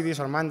investment subsidies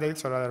or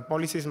mandates or other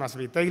policies must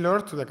be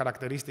tailored to the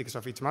characteristics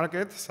of each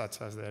market,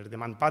 such as their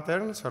demand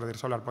patterns or their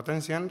solar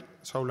potential,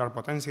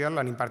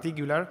 and in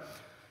particular,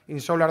 in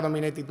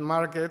solar-dominated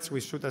markets, we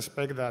should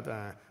expect that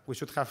we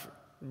should have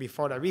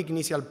before a big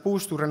initial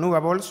push to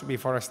renewables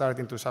before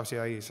starting to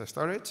subsidize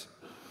storage.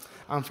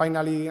 And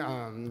finally,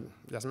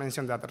 just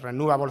mentioned that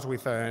renewables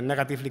with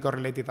negatively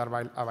correlated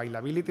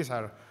availabilities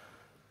are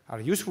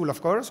useful, of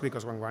course,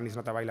 because when one is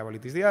not available,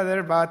 it is the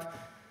other. But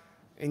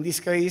in this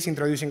case,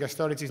 introducing a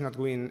storage is not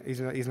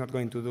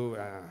going to do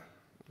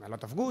a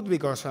lot of good,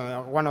 because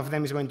one of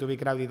them is going to be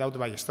crowded out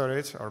by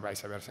storage, or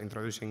vice versa.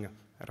 Introducing a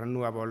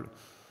renewable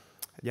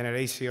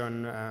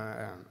generation,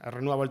 a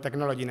renewable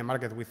technology in a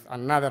market with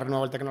another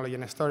renewable technology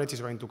in storage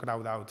is going to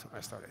crowd out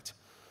storage.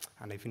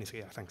 And I finish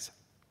here. Thanks.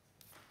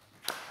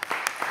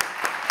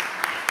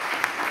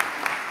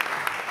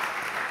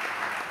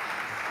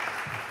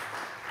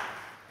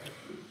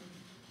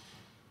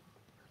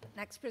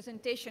 Next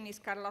presentation is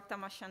Carlotta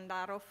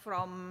Masciandaro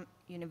from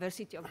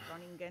University of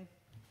Groningen.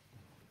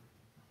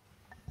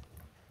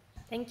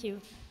 Thank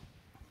you.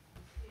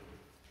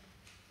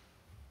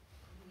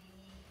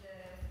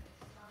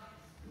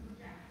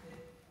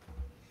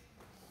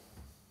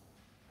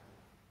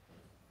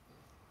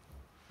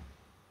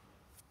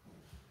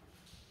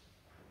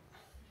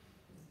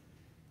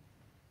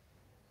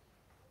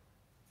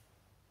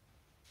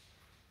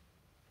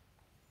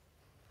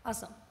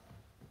 Awesome.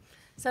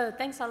 So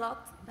thanks a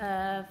lot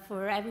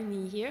for having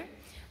me here.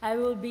 I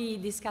will be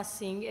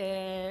discussing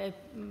a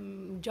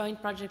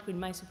joint project with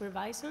my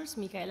supervisors,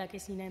 Michaela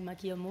Kesina and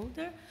Makia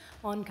Mulder,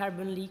 on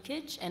carbon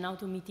leakage and how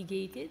to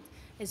mitigate it,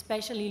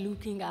 especially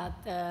looking at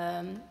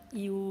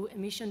EU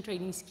emission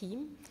trading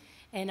scheme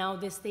and how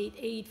the state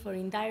aid for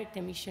indirect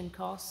emission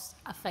costs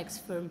affects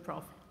firm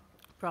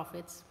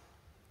profits.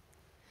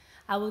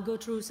 I will go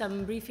through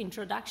some brief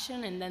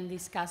introduction and then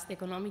discuss the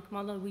economic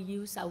model we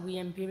use, how we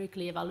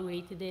empirically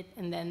evaluated it,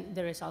 and then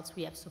the results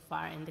we have so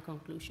far and the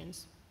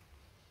conclusions.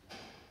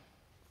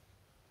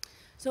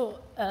 So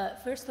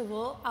first of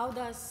all, how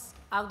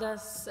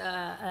does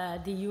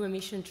the EU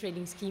emission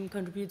trading scheme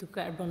contribute to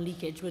carbon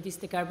leakage? What is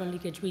the carbon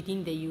leakage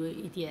within the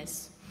EU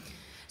ETS?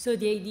 So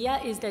the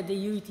idea is that the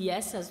EU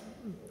ETS, as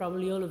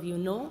probably all of you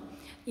know,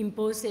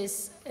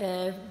 imposes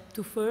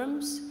to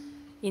firms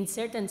in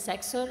certain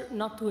sectors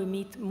not to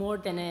emit more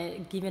than a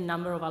given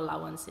number of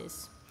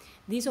allowances.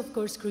 These, of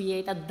course,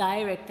 create a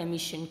direct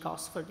emission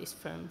cost for these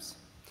firms.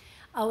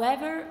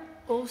 However,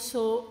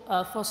 also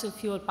fossil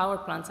fuel power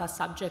plants are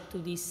subject to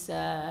these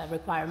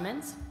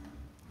requirements,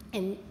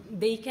 and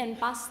they can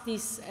pass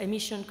this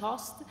emission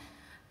cost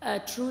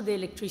through the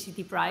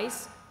electricity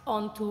price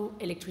onto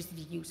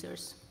electricity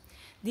users.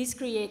 This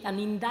creates an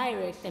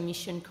indirect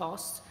emission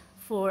cost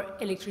for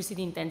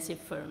electricity-intensive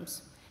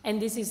firms. And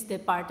this is the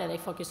part that I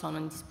focus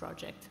on this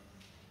project.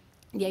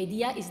 The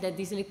idea is that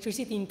these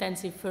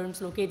electricity-intensive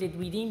firms located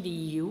within the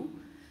EU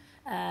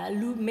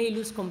may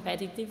lose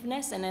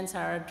competitiveness and hence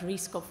are at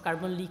risk of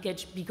carbon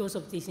leakage because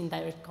of this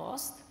indirect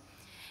cost.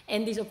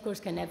 And this, of course,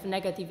 can have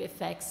negative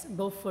effects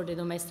both for the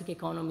domestic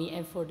economy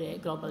and for the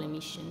global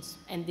emissions.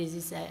 And this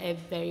is a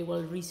very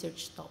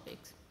well-researched topic.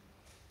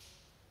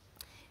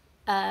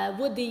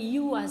 What the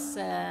EU has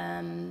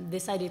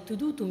decided to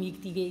do to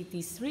mitigate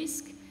this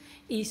risk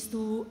is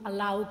to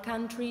allow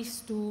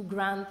countries to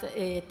grant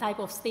a type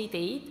of state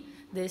aid,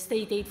 the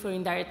state aid for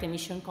indirect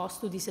emission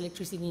costs, to these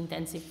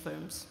electricity-intensive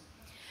firms.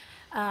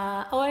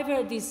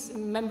 However, these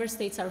member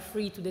states are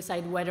free to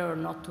decide whether or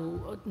not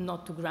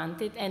to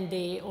grant it, and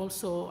they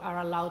also are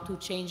allowed to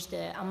change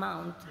the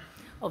amount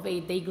of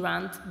aid they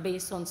grant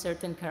based on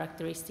certain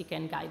characteristics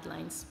and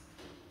guidelines.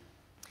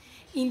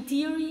 In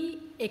theory,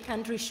 a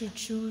country should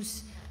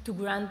choose to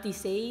grant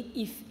this aid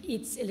if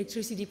its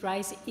electricity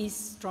price is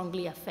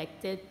strongly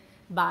affected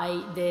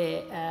by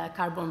the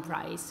carbon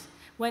price.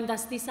 When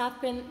does this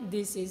happen?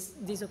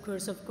 This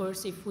occurs, of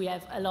course, if we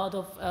have a lot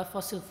of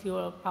fossil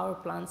fuel power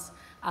plants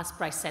as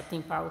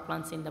price-setting power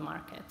plants in the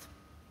market.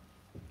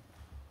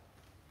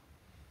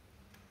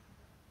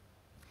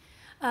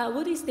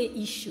 What is the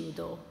issue,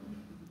 though?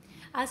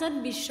 As has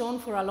been shown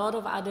for a lot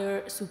of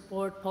other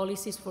support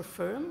policies for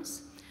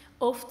firms,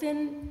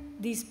 often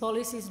these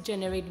policies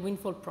generate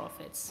windfall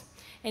profits.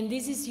 And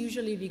this is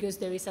usually because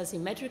there is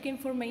asymmetric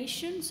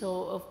information,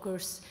 so of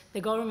course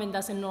the government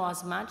doesn't know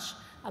as much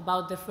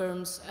about the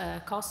firm's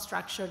cost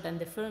structure than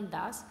the firm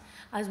does,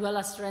 as well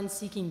as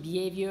rent-seeking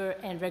behavior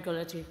and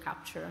regulatory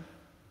capture.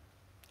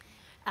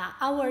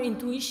 Our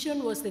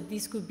intuition was that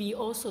this could be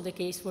also the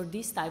case for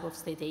this type of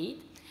state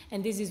aid,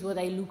 and this is what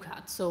I look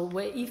at. So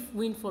if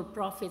windfall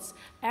profits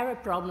are a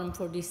problem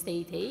for this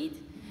state aid,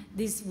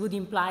 this would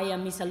imply a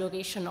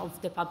misallocation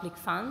of the public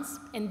funds,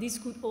 and this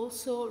could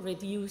also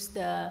reduce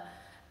the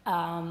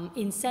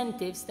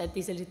incentives that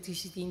these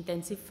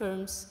electricity-intensive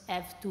firms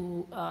have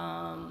to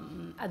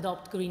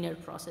adopt greener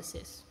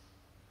processes.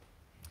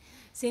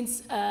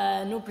 Since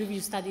no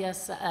previous study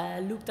has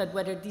looked at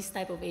whether this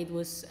type of aid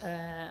was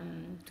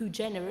too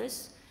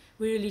generous,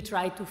 we really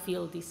tried to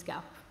fill this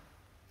gap.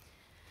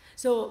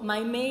 So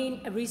my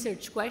main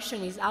research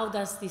question is, how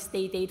does the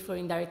state aid for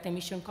indirect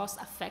emission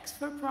costs affect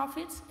firm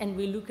profits? And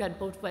we look at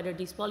both whether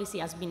this policy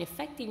has been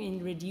effective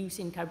in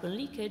reducing carbon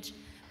leakage,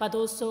 but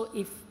also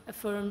if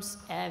firms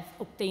have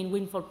obtained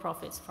windfall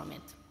profits from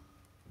it.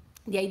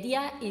 The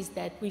idea is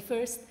that we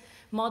first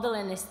model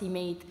and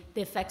estimate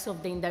the effects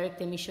of the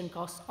indirect emission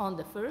costs on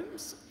the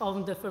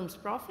firm's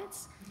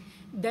profits.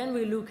 Then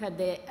we look at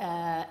the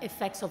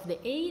effects of the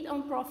aid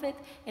on profit,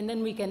 and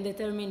then we can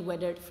determine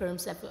whether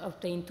firms have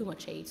obtained too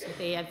much aid, so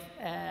they have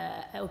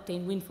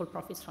obtained windfall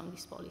profits from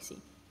this policy.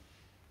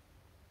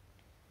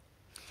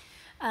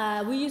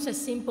 We use a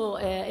simple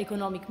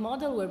economic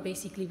model where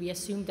basically we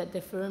assume that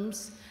the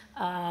firm's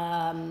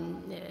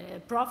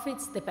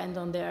profits depend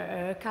on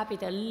their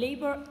capital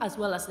labor as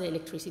well as the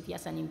electricity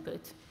as an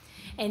input.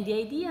 And the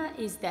idea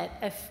is that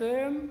a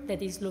firm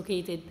that is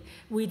located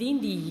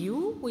within the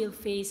EU will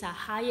face a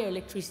higher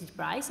electricity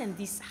price, and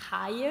this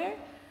higher,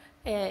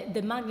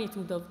 the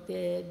magnitude of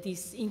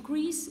this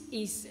increase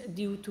is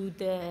due to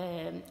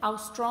how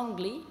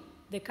strongly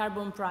the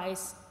carbon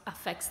price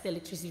affects the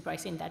electricity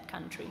price in that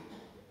country.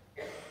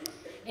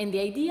 And the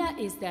idea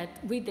is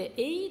that with the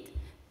aid,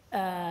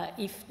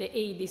 if the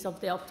aid is of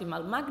the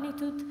optimal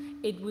magnitude,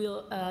 it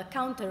will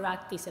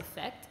counteract this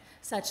effect,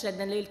 such that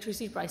the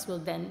electricity price will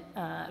then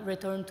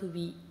return to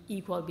be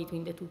equal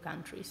between the two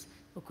countries.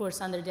 Of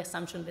course, under the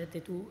assumption that the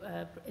two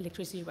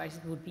electricity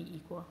prices would be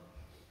equal.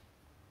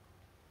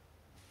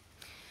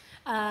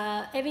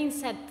 Having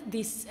said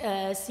this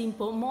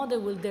simple model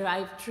will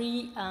derive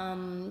three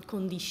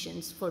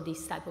conditions for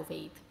this type of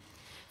aid.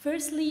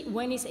 Firstly,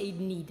 when is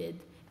aid needed?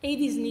 Aid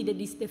is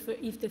needed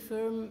if the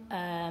firm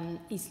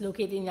is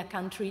located in a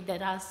country that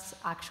has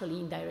actually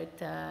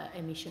indirect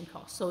emission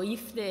costs. So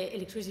if the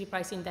electricity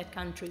price in that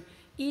country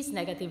is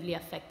negatively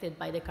affected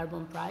by the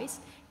carbon price,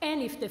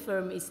 and if the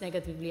firm is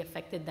negatively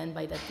affected then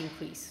by that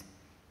increase.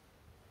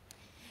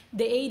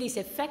 The aid is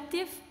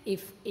effective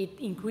if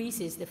it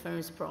increases the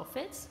firm's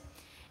profits,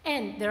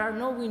 and there are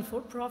no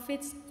windfall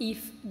profits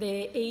if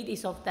the aid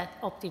is of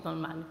that optimal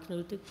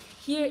magnitude.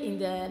 Here in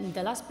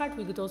the last part,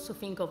 we could also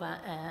think of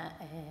a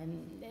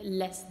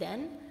less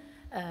than,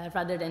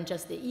 rather than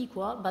just the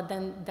equal, but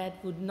then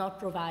that would not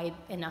provide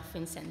enough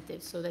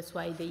incentives, so that's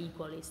why the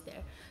equal is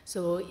there.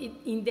 So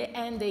in the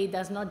end, it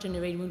does not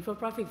generate windfall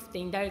profit if the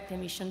indirect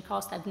emission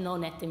costs have no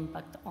net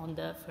impact on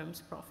the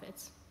firm's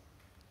profits.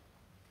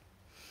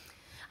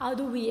 How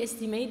do we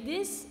estimate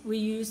this? We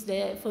use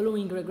the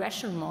following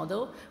regression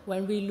model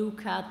when we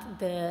look at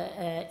the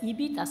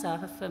EBIT as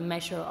a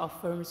measure of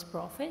firm's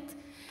profit,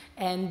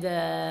 and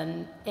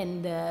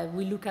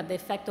we look at the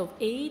effect of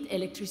aid,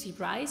 electricity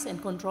price,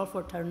 and control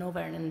for turnover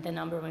and the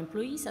number of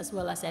employees, as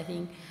well as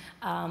having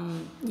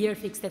year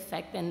fixed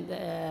effect and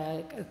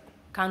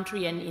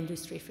country and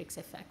industry fixed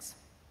effects.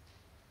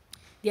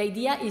 The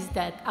idea is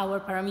that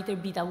our parameter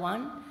beta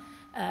 1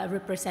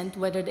 represent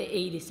whether the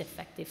aid is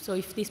effective. So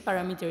if this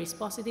parameter is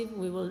positive,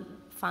 we will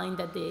find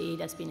that the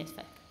aid has been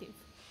effective.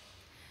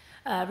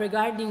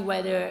 Regarding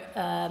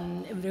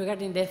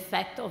the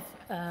effect of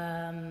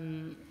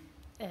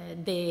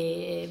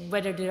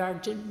whether there are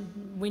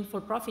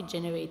windfall profit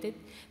generated,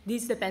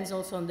 this depends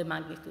also on the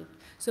magnitude.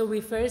 So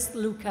we first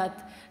look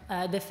at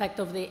the effect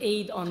of the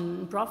aid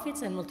on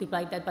profits and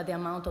multiply that by the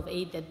amount of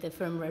aid that the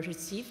firm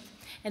received,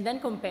 and then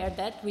compare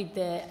that with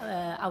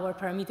our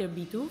parameter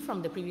B2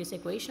 from the previous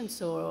equation,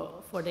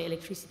 so for the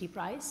electricity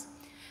price,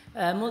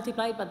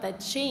 multiplied by that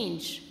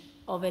change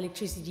of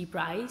electricity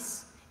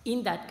price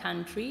in that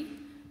country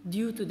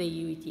due to the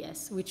EU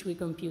ETS, which we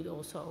compute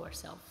also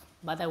ourselves.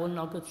 But I will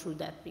not go through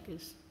that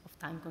because of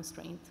time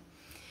constraint.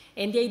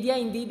 And the idea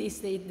indeed is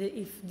that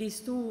if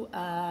these two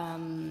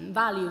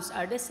values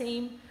are the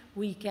same,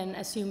 we can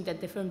assume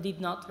that the firm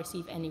did not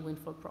receive any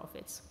windfall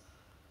profits.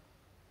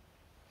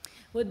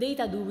 What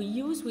data do we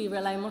use? We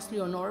rely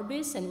mostly on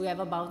Orbis, and we have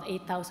about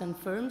 8,000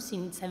 firms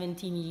in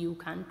 17 EU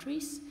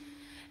countries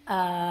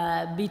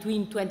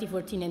between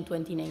 2014 and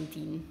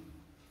 2019.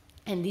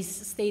 And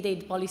this state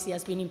aid policy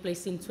has been in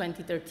place since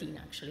 2013,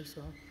 actually,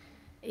 so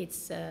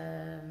it's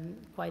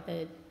quite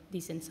a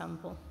decent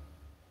sample.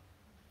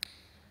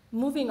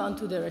 Moving on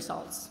to the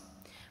results.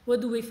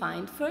 What do we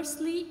find?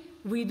 Firstly,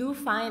 we do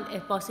find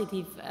a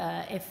positive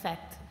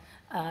effect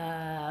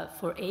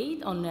for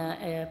aid on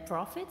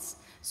profits.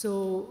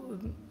 So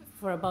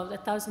for about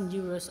 1,000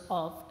 euros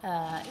of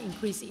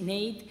increase in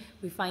aid,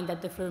 we find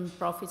that the firm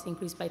profits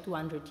increased by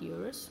 200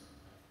 euros.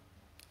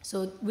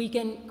 So we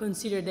can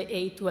consider the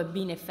aid to have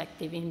been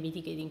effective in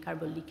mitigating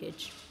carbon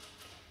leakage.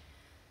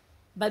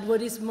 But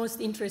what is most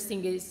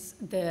interesting is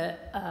the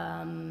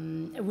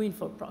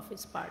windfall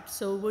profits part.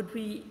 So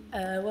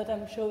what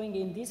I'm showing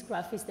in this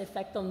graph is the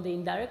effect on the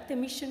indirect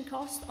emission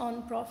cost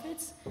on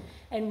profits.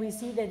 And we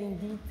see that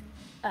indeed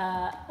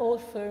all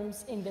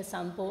firms in the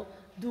sample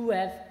do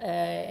have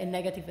a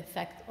negative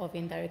effect of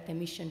indirect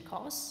emission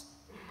costs.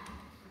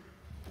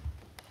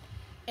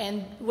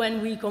 And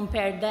when we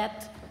compare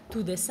that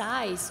to the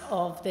size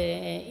of the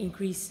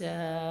increase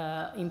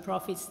in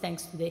profits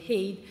thanks to the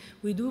aid,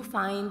 we do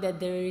find that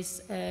there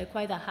is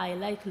quite a high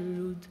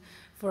likelihood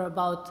for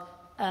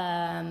about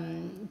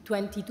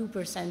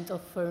 22%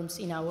 of firms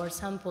in our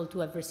sample to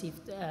have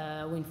received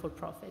windfall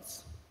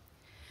profits.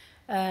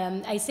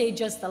 I say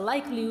just a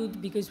likelihood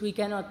because we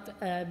cannot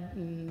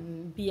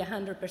be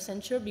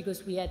 100% sure,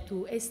 because we had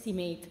to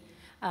estimate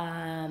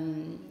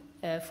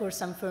for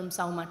some firms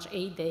how much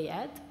aid they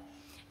had.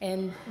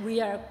 And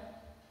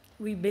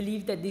we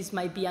believe that this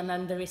might be an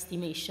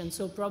underestimation,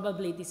 so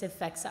probably these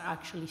effects are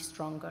actually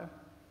stronger.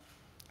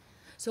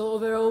 So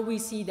overall, we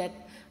see that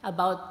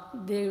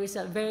there is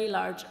a very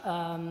large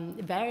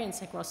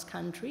variance across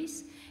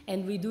countries,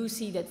 and we do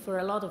see that for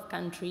a lot of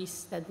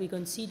countries that we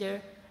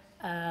consider,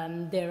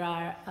 there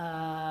are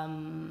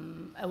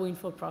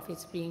windfall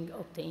profits being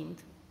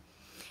obtained.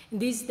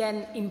 This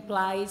then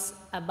implies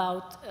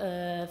about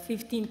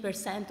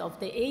 15% of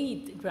the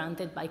aid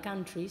granted by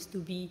countries to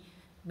be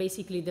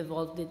basically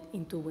devolved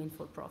into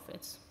windfall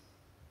profits.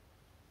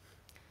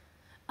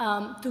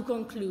 To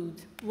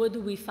conclude, what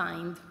do we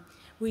find?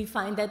 We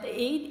find that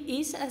aid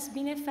has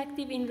been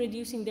effective in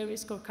reducing the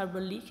risk of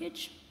carbon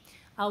leakage.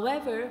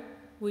 However,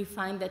 we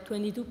find that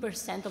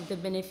 22% of the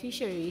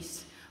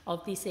beneficiaries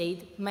of this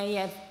aid may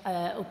have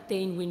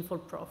obtained windfall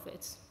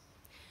profits.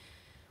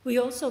 We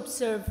also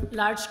observe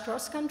large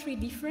cross-country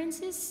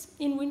differences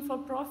in windfall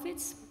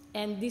profits,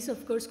 and this,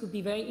 of course, could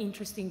be very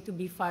interesting to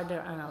be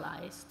further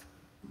analyzed.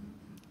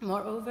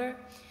 Moreover,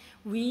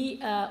 we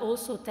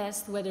also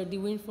test whether the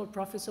windfall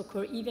profits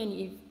occur even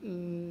if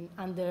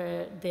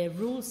under the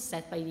rules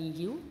set by the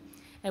EU,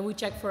 and we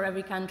check for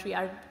every country,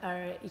 are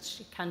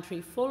each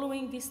country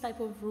following this type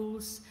of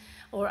rules,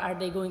 or are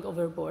they going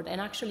overboard?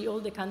 And actually all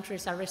the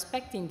countries are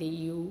respecting the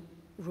EU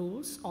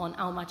rules on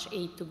how much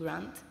aid to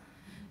grant.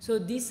 So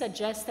this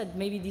suggests that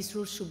maybe these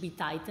rules should be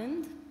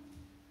tightened.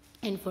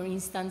 And for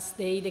instance,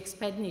 the aid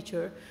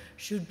expenditure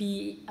should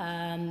be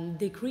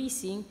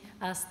decreasing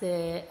as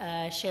the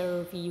share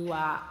of EU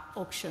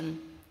auction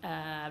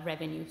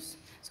revenues.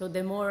 So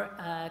the more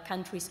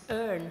countries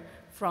earn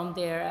from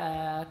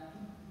their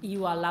EU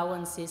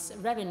allowances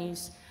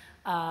revenues,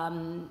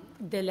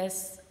 the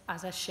less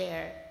as a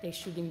share they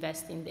should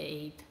invest in the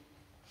aid.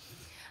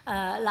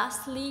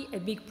 Lastly, a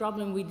big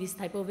problem with this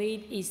type of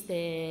aid is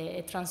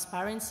the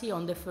transparency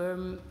on the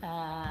firm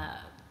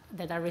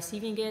that are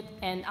receiving it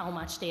and how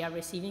much they are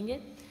receiving it.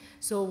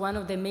 So one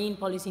of the main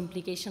policy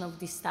implications of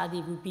this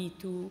study would be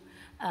to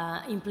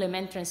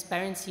implement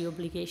transparency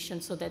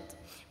obligations so that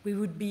we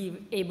would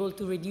be able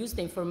to reduce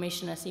the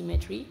information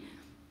asymmetry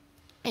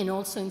and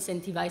also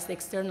incentivize the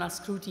external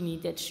scrutiny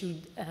that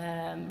should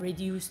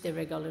reduce the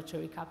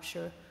regulatory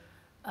capture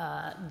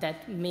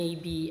that may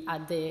be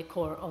at the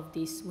core of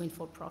these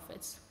windfall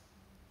profits.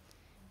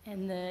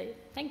 And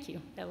thank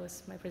you. That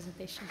was my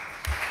presentation.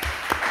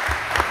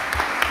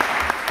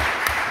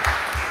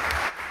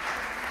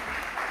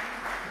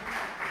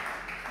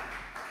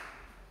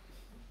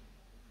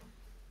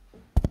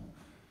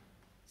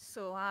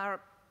 So our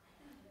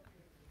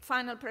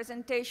final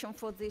presentation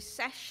for this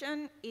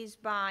session is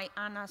by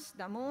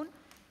Damoun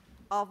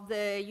of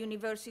the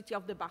University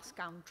of the Basque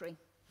Country.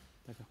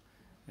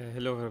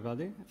 Hello,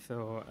 everybody.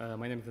 So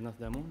my name is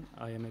Damoun.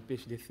 I am a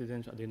PhD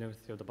student at the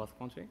University of the Basque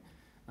Country,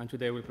 and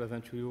today I will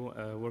present to you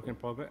a working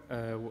paper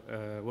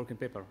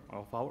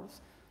of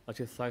ours,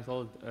 which is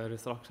titled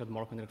 "Restructured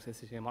Moroccan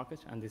Electricity Market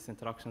and its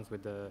Interactions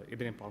with the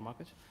Iberian Power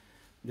Market."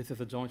 This is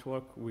a joint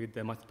work with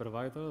my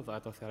supervisors,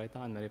 Andrés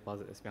Cerezo and Mary Paz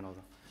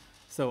Espinosa.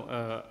 So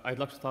I'd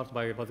like to start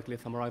by basically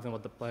summarizing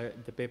what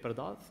the paper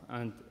does,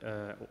 and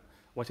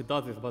what it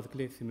does is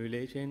basically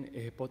simulating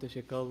a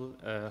hypothetical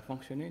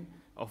functioning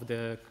of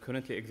the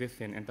currently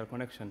existing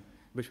interconnection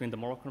between the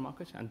Moroccan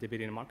market and the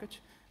Iberian market,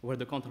 where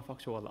the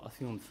counterfactual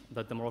assumes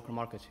that the Moroccan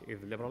market is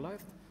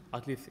liberalized,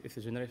 at least it's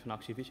a generation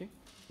activity,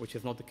 which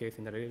is not the case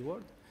in the real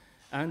world.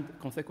 And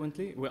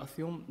consequently, we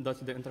assume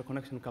that the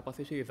interconnection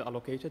capacity is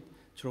allocated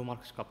through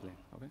market coupling.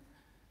 Okay?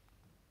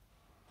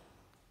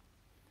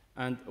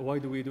 And why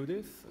do we do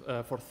this?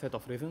 For a set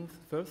of reasons.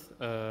 First,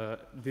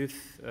 this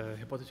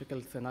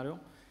hypothetical scenario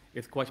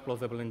is quite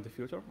plausible in the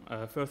future.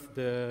 First,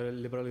 the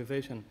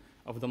liberalization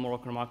of the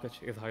Moroccan market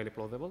is highly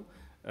plausible,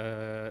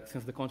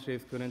 since the country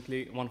is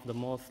currently one of the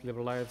most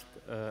liberalized,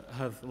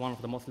 has one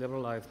of the most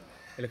liberalized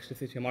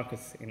electricity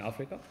markets in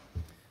Africa.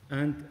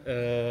 And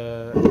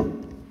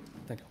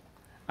thank you.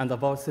 And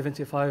about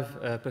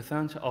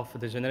 75% of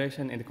the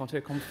generation in the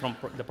country comes from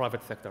the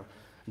private sector.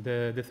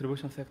 The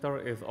distribution sector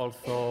is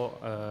also,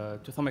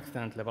 to some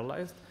extent,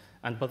 liberalized.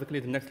 And basically,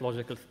 the next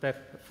logical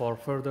step for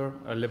further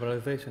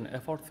liberalization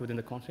efforts within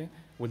the country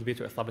would be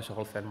to establish a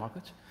wholesale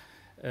market.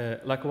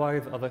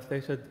 Likewise, as I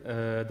stated,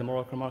 the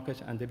Moroccan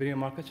market and the Iberian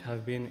market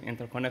have been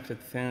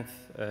interconnected since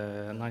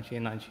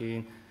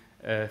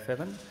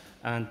 1997,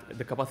 and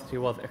the capacity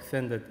was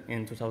extended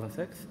in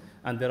 2006.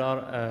 And there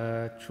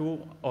are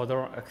two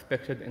other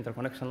expected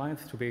interconnection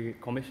lines to be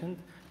commissioned,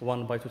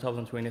 one by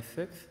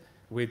 2026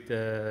 with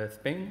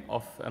Spain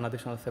of an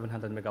additional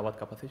 700 megawatt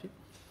capacity,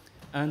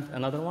 and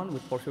another one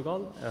with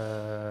Portugal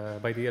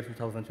by the year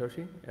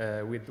 2030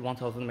 with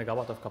 1,000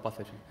 megawatt of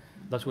capacity.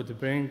 That would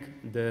bring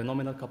the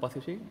nominal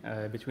capacity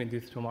between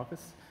these two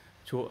markets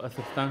to a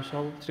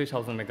substantial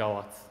 3,000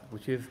 megawatts,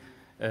 which is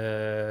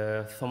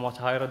somewhat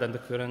higher than the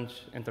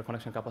current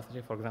interconnection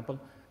capacity, for example,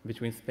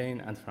 between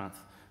Spain and France.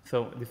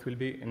 So this will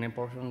be an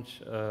important,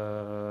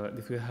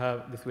 this will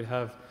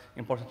have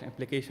important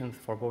implications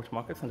for both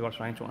markets, and we are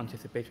trying to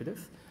anticipate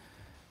this.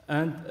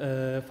 And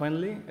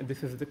finally,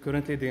 this is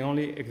currently the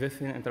only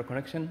existing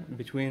interconnection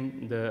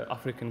between the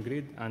African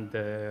grid and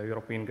the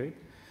European grid.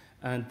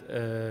 And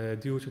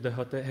due to the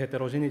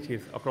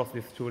heterogeneities across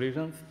these two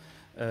regions,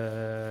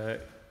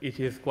 it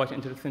is quite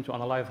interesting to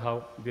analyze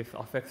how this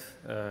affects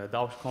the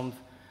outcomes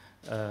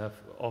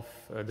of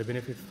the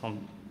benefits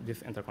from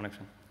this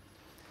interconnection.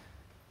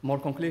 More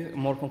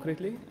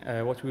concretely,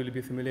 what we will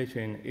be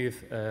simulating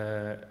is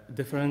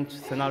different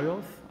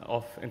scenarios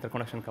of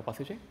interconnection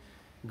capacity,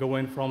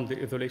 going from the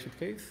isolated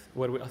case,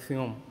 where we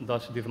assume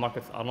that these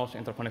markets are not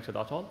interconnected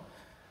at all,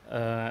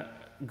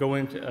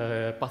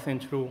 passing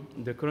through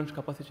the current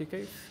capacity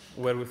case,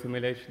 where we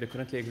simulate the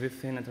currently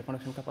existing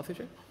interconnection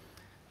capacity,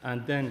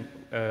 and then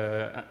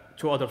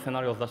two other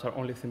scenarios that are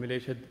only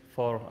simulated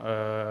for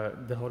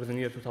the horizon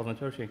year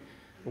 2030,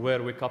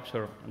 where we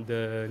capture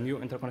the new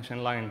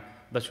interconnection line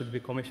that should be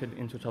commissioned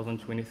in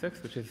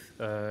 2026, which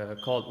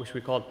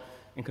we call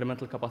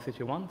incremental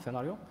capacity 1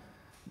 scenario.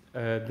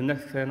 The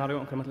next scenario,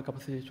 incremental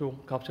capacity 2,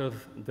 captures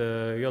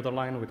the other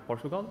line with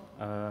Portugal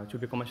to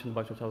be commissioned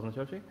by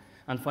 2030.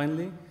 And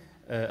finally,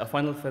 a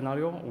final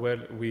scenario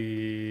where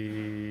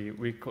we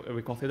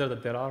consider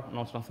that there are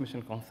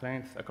non-transmission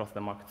constraints across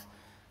the markets.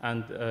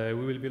 And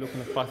we will be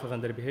looking at prices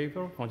and their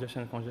behavior,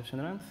 congestion and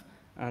congestion rents,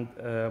 and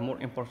more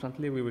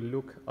importantly, we will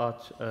look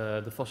at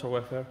the social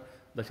welfare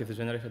that is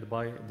generated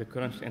by the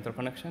current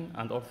interconnection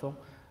and also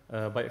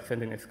by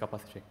extending its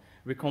capacity.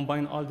 We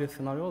combine all these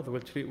scenarios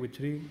with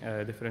three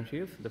different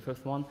years. The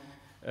first one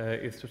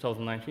is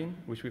 2019,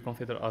 which we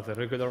consider as a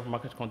regular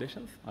market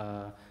conditions.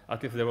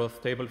 At least there were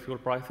stable fuel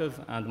prices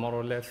and more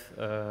or less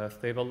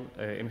stable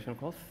emission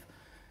costs.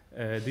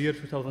 The year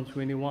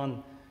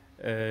 2021,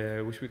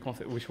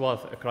 which was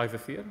a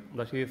crisis year,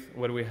 that is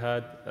where we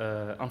had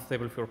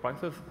unstable fuel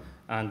prices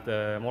and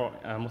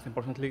most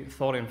importantly,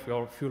 soaring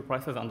fuel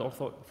prices and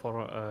also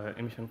for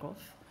emission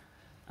costs.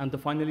 And the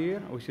final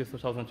year, which is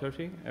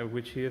 2030,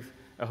 which is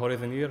a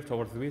horizon year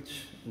towards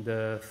which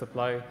the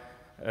supply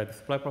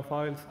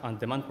profiles and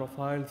demand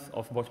profiles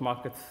of both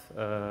markets'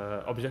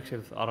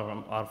 objectives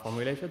are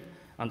formulated,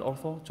 and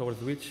also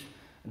towards which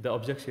the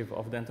objective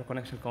of the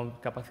interconnection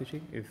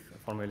capacity is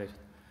formulated.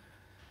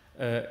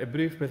 A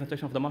brief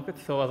presentation of the market.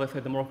 So as I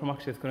said, the Moroccan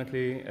market is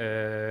currently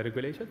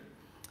regulated.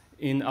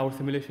 In our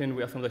simulation,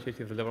 we assume that it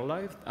is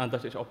liberalized and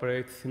that it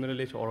operates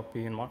similarly to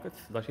European markets,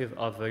 that is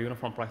as a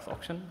uniform price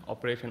auction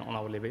operating on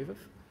hourly basis.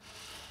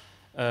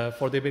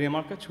 For the Iberian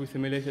market, we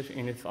simulated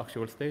in its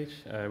actual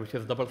stage, which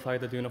is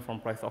double-sided uniform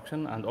price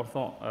auction, and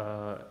also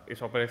it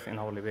operates in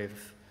hourly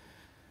basis.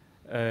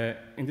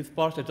 In this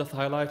part, I just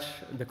highlight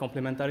the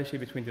complementarity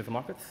between these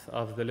markets,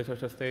 as the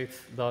literature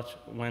states that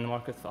when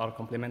markets are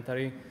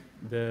complementary,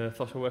 the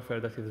social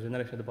welfare that is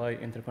generated by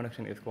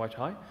interconnection is quite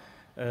high.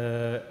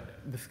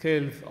 The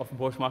scales of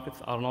both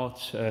markets are not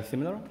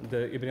similar.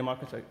 The Iberian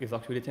market is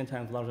actually 10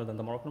 times larger than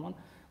the Moroccan one,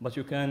 but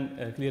you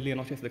can clearly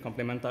notice the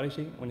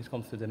complementarity when it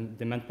comes to the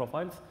demand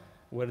profiles,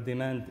 where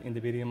demand in the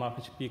Iberian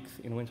market peaks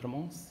in winter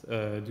months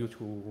due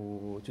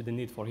to the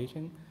need for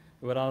heating,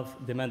 whereas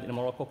demand in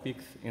Morocco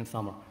peaks in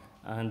summer.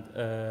 And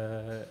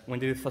when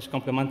there is such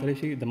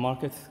complementarity, the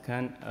markets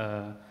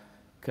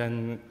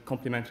can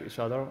complement each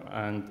other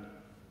and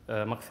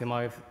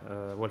maximize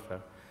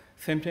welfare.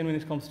 Same thing when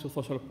it comes to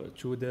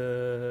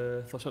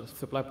the social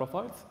supply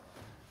profiles.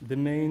 The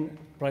main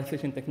price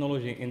setting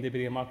technology in the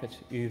Iberian market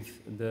is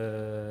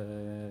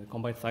the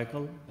combined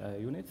cycle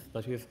units,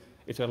 that is,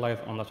 it relies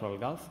on natural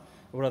gas.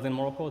 Whereas in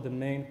Morocco, the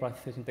main price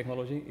setting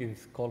technology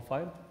is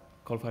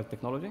coal-fired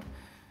technology.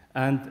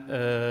 And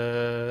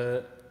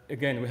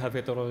again, we have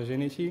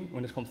heterogeneity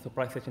when it comes to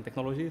price setting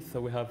technologies, so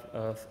we have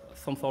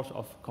some sort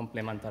of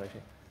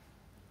complementarity.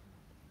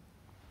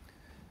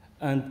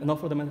 And now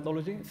for the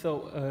methodology.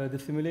 So the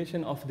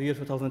simulation of the year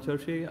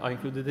 2030, I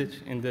included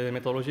it in the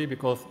methodology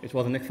because it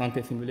was an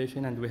ex-ante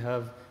simulation, and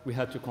we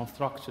had to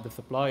construct the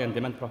supply and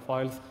demand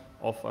profiles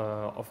of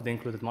the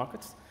included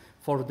markets.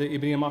 For the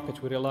Iberian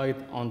market, we relied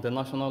on the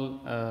national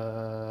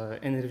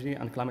energy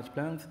and climate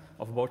plans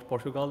of both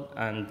Portugal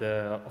and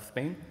of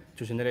Spain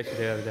to generate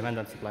their demand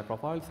and supply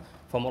profiles.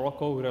 For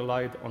Morocco, we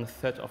relied on a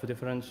set of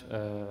different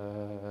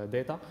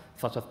data,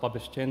 such as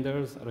published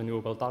tenders,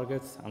 renewable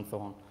targets, and so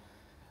on.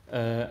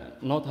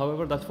 Note,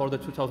 however, that for the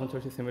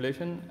 2030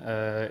 simulation,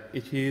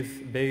 it is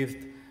based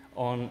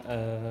on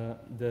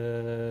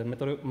the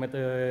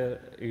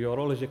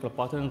meteorological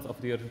patterns of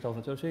the year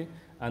 2030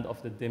 and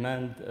of the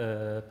demand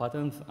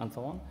patterns and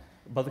so on.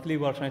 Basically,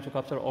 we are trying to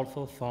capture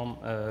also some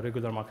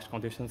regular market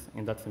conditions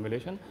in that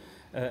simulation.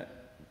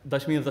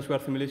 That means that we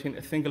are simulating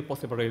a single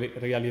possible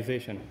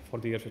realization for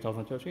the year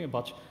 2030,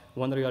 but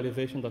one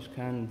realization that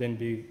can then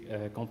be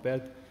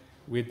compared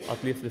with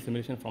at least the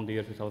simulation from the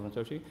year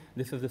 2030.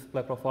 This is the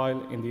supply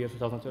profile in the year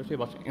 2030,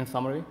 but in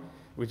summary,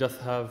 we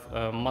just have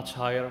a much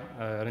higher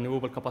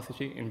renewable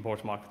capacity in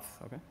both markets,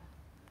 okay?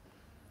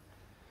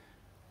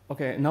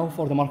 Okay, now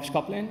for the market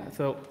coupling.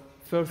 So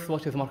first,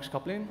 what is market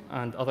coupling?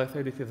 And as I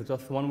said, it is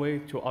just one way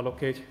to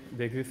allocate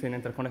the existing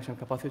interconnection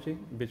capacity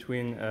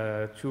between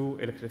two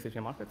electricity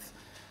markets,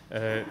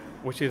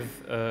 which is,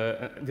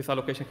 this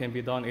allocation can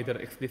be done either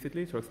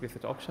explicitly through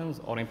explicit auctions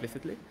or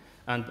implicitly.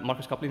 And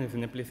market coupling is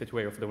an implicit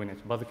way of doing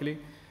it. Basically,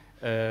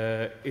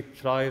 it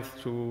tries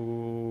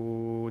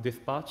to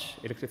dispatch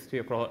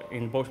electricity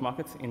in both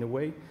markets in a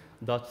way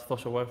that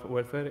social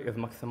welfare is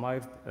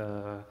maximized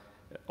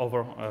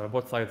over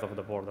both sides of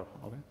the border.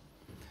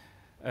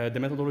 Okay? The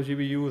methodology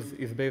we use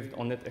is based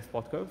on net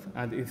export curve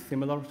and is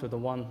similar to the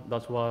one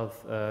that was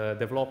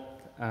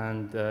developed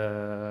and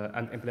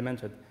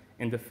implemented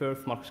in the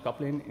first market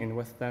coupling in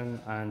Western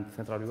and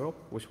Central Europe,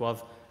 which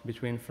was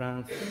between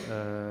France,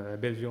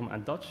 Belgium,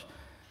 and Dutch.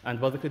 And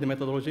basically, the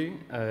methodology,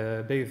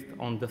 based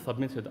on the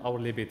submitted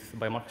hourly bids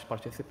by market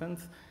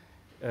participants,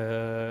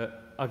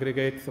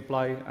 aggregate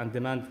supply and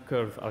demand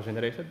curves are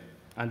generated.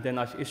 And then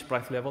at each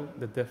price level,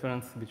 the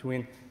difference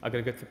between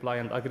aggregate supply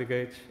and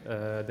aggregate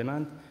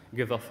demand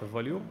gives us a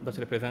value that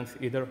represents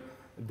either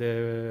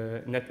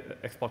the net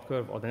export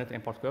curve or the net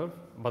import curve.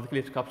 Basically,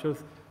 it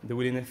captures the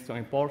willingness to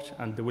import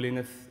and the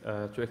willingness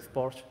to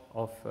export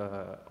of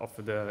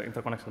the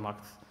interconnection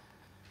markets.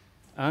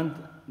 And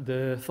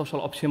the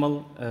social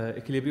optimal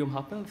equilibrium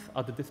happens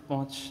at the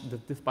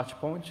dispatch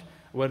point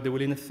where the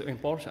willingness to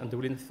import and the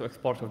willingness to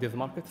export of these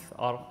markets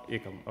are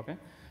equal, okay?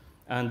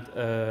 And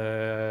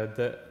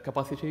the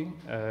capacity,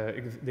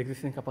 the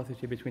existing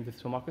capacity between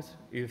these two markets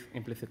is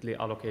implicitly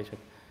allocated.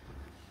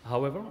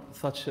 However,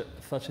 such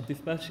a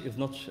dispatch is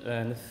not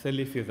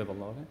necessarily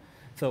feasible. Okay?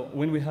 So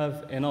when we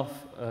have enough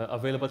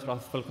available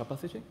transfer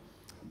capacity,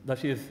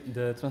 that is,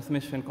 the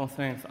transmission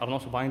constraints are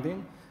not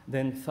binding,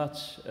 then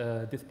such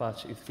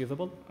dispatch is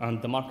feasible,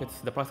 and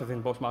the prices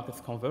in both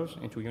markets converge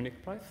into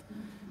unique price.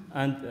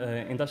 And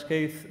in that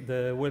case,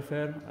 the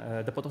welfare,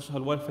 the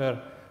potential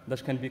welfare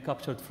that can be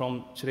captured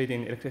from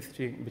trading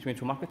electricity between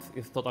two markets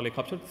is totally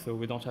captured, so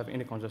we don't have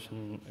any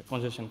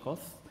congestion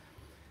costs.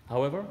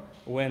 However,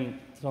 when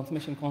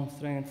transmission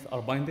constraints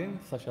are binding,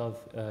 such as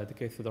the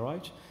case to the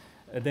right,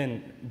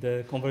 then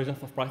the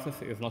convergence of prices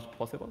is not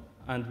possible,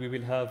 and we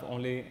will have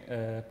only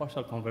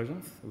partial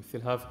convergence. We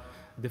still have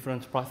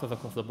different prices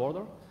across the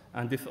border,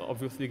 and this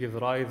obviously gives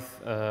rise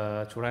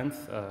to rents,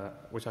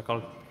 which are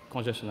called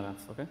congestion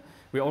rents. Okay?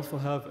 We also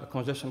have a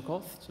congestion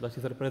cost that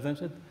is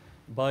represented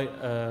by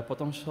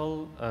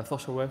potential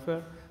social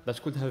welfare that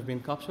could have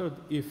been captured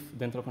if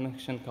the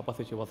interconnection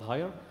capacity was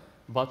higher,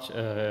 but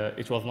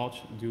it was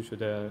not due to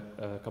the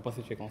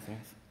capacity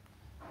constraints.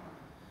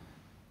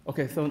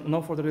 Okay, so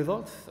now for the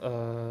results.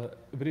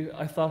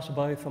 I start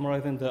by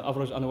summarizing the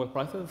average annual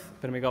prices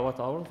per megawatt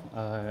hour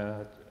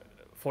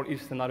for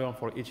each scenario and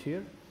for each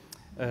year.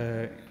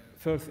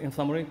 First, in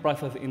summary,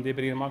 prices in the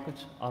Iberian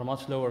market are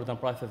much lower than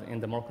prices in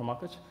the Moroccan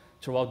market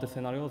throughout the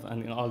scenarios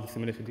and in all the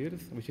simulated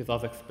years, which is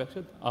as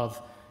expected,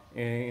 as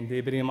In the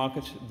Iberian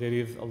market, there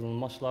is a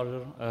much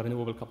larger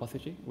renewable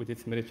capacity with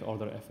its merit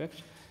order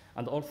effect.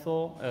 And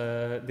also,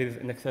 there is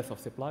an excess of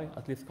supply,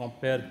 at least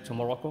compared to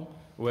Morocco,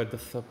 where the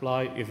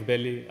supply is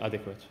barely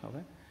adequate.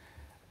 Okay?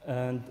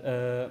 And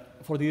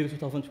for the year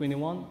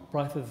 2021,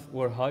 prices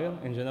were higher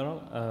in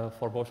general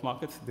for both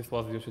markets. This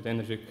was due to the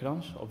energy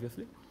crunch,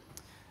 obviously.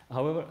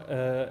 However,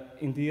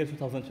 in the year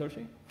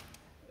 2030,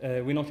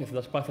 we noticed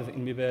that prices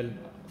in Mibel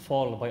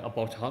fall by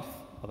about half,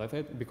 as I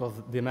said, because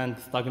demand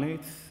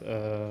stagnates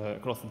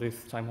across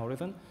this time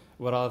horizon,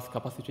 whereas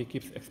capacity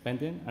keeps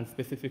expanding, and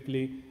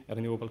specifically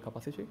renewable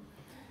capacity.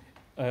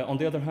 On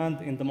the other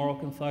hand, in the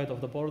Moroccan side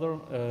of the border,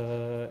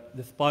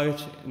 despite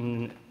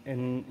an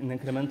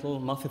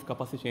incremental massive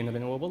capacity in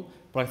renewable,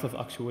 prices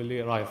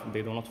actually rise.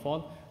 They do not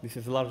fall. This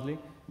is largely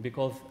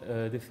because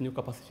this new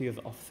capacity is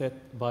offset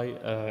by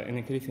an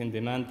increase in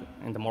demand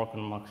in the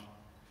Moroccan market.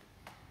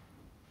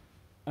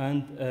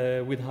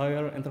 And with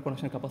higher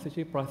interconnection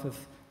capacity, prices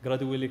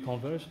gradually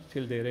converge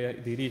till they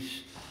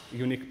reach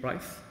unique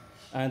price.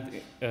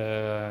 And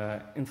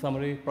in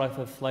summary,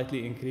 prices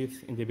slightly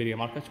increase in the Iberian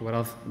market,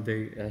 whereas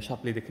they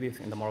sharply decrease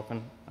in the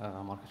Moroccan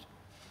market.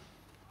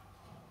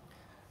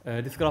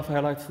 This graph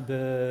highlights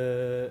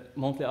the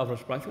monthly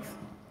average prices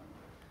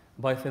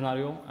by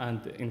scenario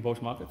and in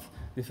both markets.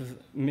 This is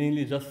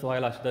mainly just to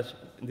highlight that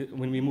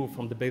when we move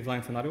from the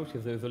baseline scenario, which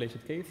is the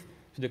isolated case,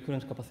 to the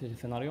current capacity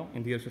scenario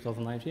in the year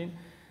 2019,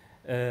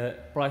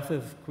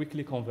 prices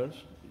quickly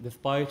converge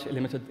despite a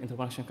limited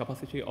interconnection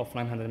capacity of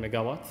 900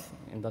 megawatts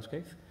in that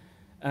case.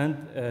 And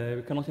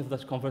we can notice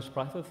that converged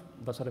prices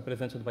that are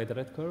represented by the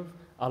red curve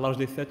are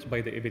largely set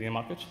by the Iberian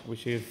market,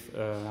 which is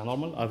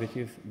normal as it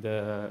is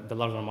the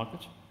larger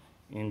market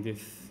in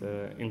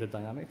the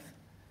dynamics.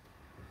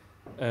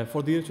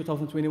 For the year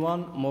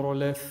 2021, more or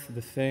less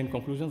the same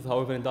conclusions.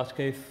 However, in that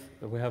case,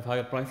 we have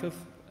higher prices,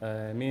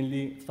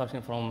 mainly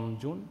starting from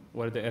June,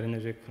 where the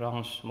energy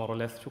crunch more or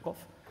less took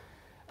off.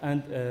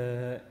 And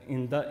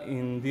in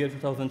the year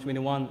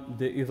 2021,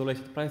 the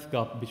isolated price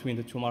gap between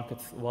the two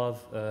markets was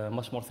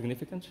much more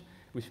significant,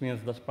 which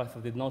means that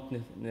prices did not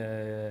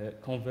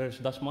converge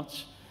that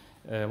much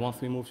once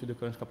we move to the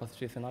current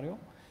capacity scenario.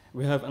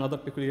 We have another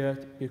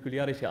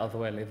peculiarity as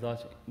well, is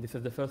that this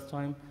is the first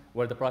time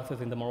where the prices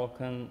in the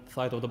Moroccan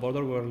side of the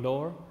border were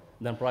lower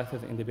than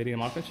prices in the Iberian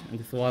market, and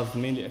this was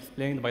mainly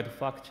explained by the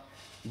fact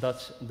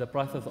that the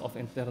prices of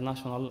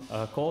international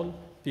coal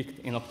peaked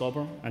in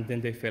October and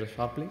then they fell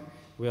sharply,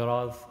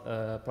 whereas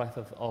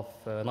prices of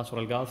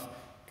natural gas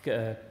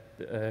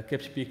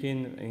kept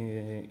peaking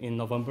in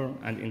November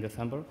and in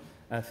December.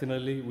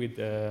 Similarly, with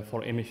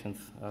for emissions,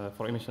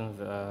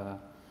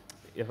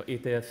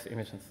 ETS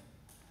emissions.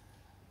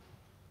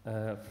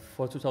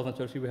 For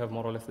 2030, we have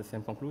more or less the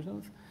same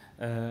conclusions.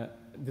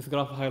 This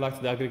graph highlights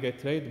the aggregate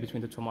trade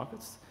between the two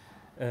markets.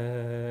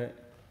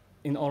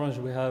 In orange,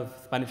 we have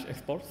Spanish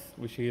exports,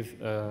 which is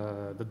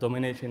the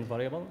dominating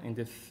variable in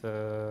this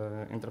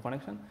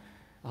interconnection.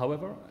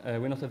 However,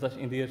 we noticed that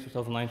in the year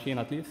 2019,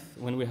 at least,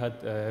 when we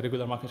had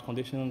regular market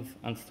conditions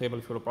and stable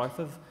fuel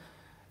prices,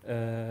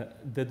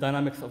 the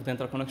dynamics of the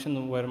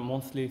interconnection were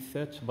mostly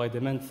set by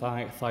demand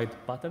side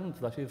patterns.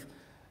 That is,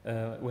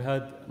 we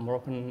had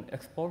Moroccan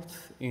exports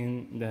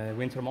in the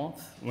winter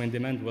months when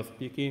demand was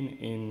peaking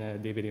in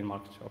the Iberian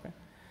market. Okay?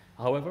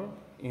 However,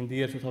 in the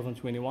year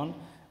 2021,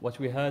 what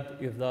we had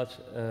is that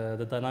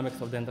the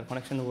dynamics of the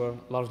interconnection were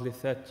largely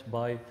set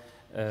by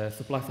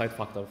supply side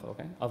factors.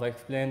 Okay? As I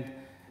explained,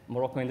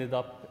 Morocco ended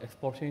up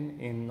exporting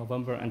in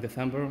November and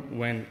December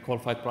when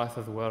coal-fired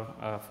prices were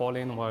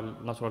falling while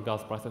natural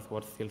gas prices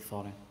were still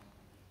soaring.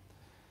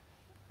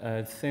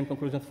 Same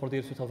conclusions for the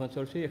year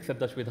 2030, except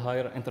that with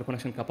higher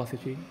interconnection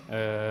capacity,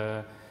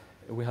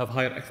 we have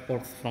higher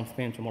exports from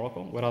Spain to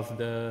Morocco, whereas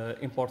the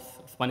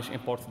Spanish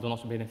imports do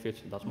not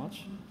benefit that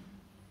much.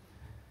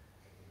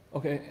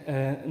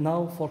 Okay,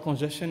 now for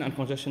congestion and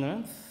congestion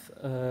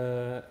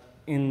length.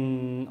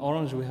 In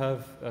orange, we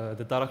have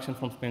the direction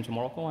from Spain to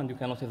Morocco, and you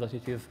can notice that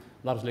it is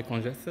largely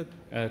congested,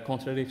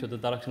 contrary to the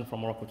direction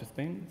from Morocco to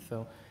Spain.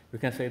 So we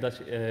can say that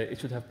it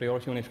should have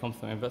priority when it comes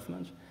to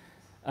investment.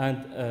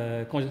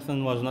 And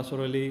congestion was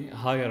naturally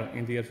higher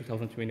in the year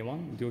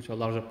 2021 due to a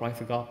larger price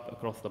gap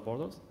across the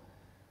borders.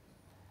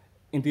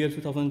 In the year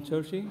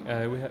 2030,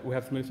 we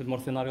have simulated more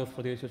scenarios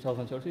for the year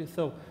 2030.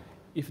 So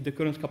if the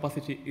current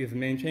capacity is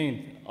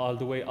maintained all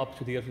the way up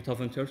to the year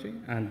 2030,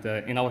 and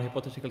in our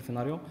hypothetical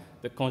scenario,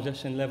 the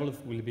congestion levels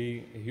will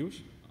be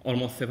huge,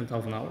 almost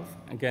 7,000 hours,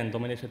 again,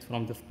 dominated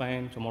from the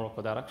Spain to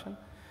Morocco direction.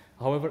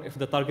 However, if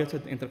the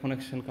targeted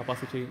interconnection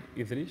capacity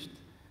is reached,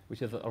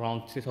 which is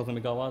around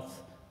 3,000 megawatts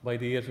by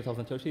the year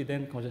 2030,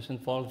 then congestion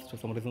falls to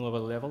some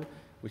reasonable level,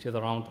 which is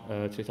around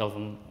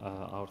 3,000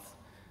 hours.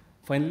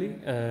 Finally,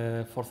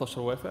 for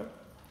social welfare,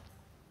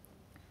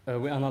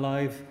 we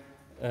analyze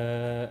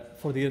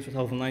for the year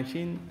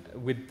 2019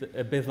 with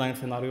a baseline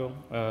scenario,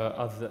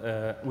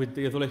 with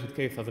the isolated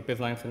case as a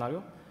baseline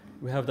scenario.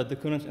 We have that the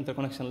current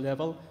interconnection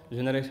level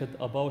generated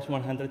about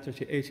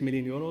 138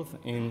 million euros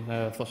in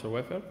social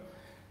welfare.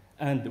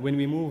 And when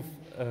we move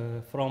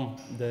from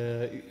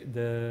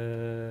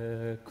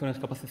the current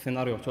capacity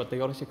scenario to a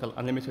theoretical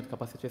unlimited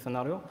capacity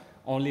scenario,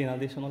 only an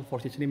additional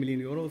 43 million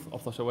euros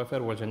of social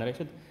welfare were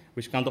generated,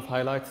 which kind of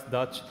highlights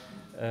that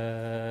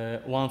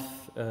once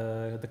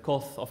the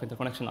costs of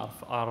interconnection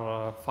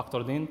are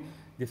factored in,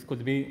 this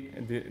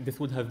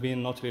would have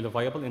been not really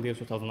viable in the year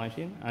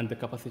 2019, and the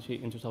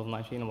capacity in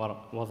 2019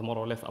 was more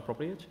or less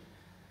appropriate.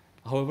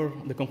 However,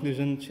 the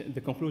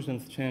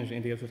conclusions changed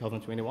in the year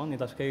 2021. In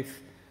that case,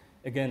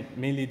 again,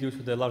 mainly due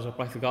to the larger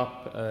price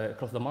gap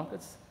across the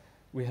markets,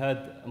 we had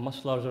a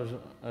much larger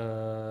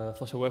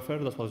social welfare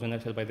that was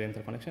generated by the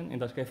interconnection. In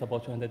that case,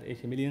 about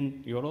 280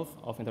 million euros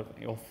of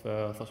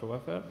social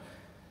welfare.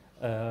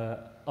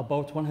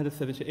 About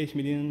 178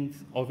 million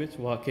of it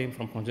came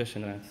from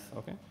congestion rents.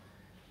 Okay?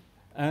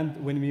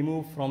 And when we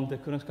move from the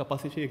current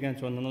capacity again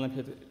to an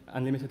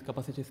unlimited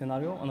capacity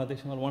scenario, an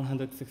additional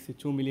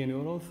 162 million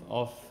euros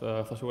of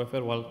social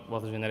welfare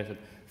was generated.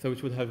 So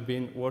it would have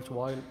been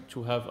worthwhile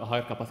to have a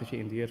higher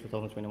capacity in the year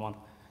 2021.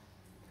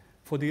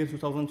 For the year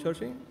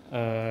 2030,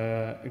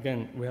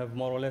 again, we have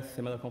more or less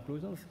similar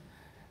conclusions.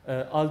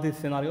 All these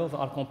scenarios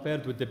are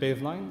compared with the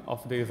baseline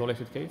of the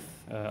isolated case.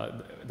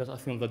 That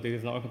assumes that there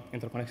is no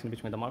interconnection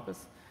between the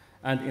markets.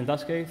 And in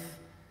that case,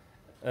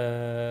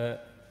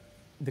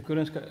 the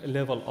current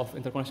level of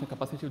interconnection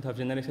capacity would have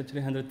generated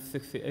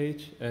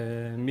 368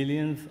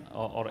 million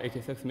or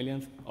 86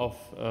 million of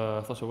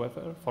social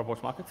welfare for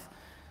both markets,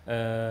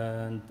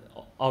 and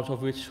out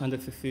of which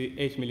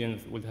 268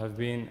 million would have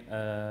been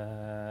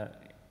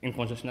in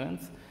congestion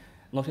rents.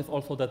 Notice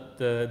also that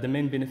the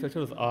main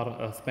beneficiaries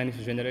are Spanish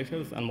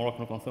generators and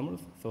Moroccan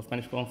consumers. So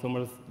Spanish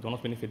consumers do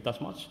not benefit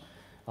that much.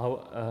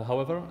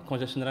 However,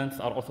 congestion rents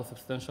are also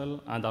substantial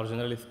and are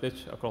generally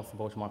split across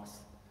both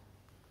markets.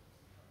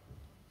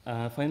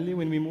 Finally,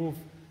 when we move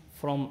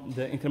from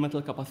the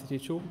incremental capacity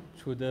to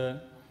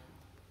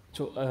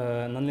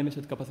an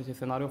unlimited capacity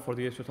scenario for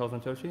the year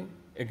 2030,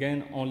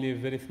 again, only a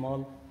very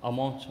small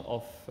amount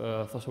of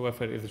social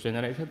welfare is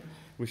generated,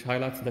 which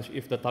highlights that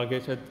if the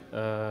targeted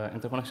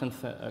interconnection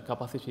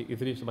capacity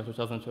is reached by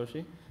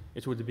 2030,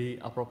 it would be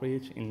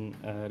appropriate in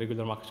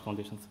regular market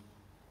conditions.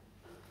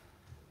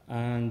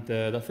 And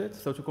that's it.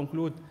 So to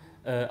conclude,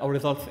 our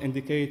results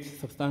indicate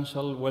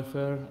substantial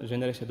welfare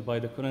generated by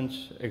the current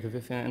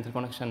existing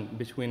interconnection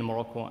between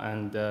Morocco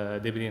and the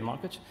Iberian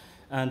market,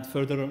 and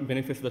further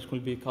benefits that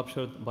could be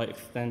captured by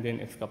extending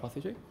its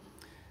capacity.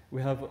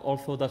 We have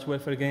also that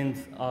welfare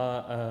gains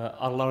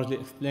are largely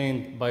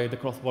explained by the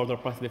cross-border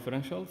price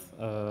differentials,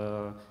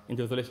 in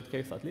the isolated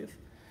case at least,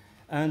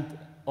 and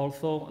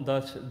also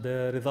that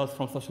the results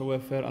from social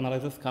welfare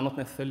analysis cannot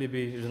necessarily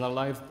be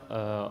generalized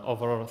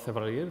over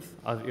several years,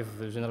 as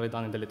is generally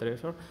done in the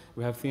literature.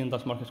 We have seen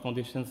that market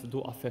conditions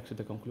do affect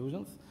the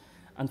conclusions.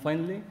 And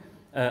finally,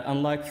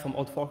 unlike some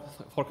old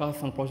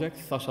forecasts and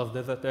projects, such as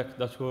Desertec,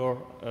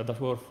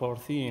 that were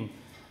foreseeing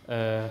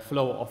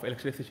flow of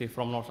electricity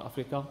from North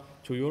Africa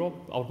to Europe,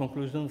 our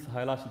conclusions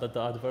highlight that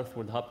the adverse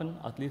would happen,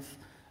 at least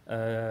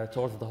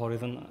towards the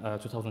horizon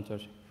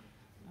 2030.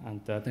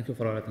 And thank you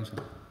for your attention.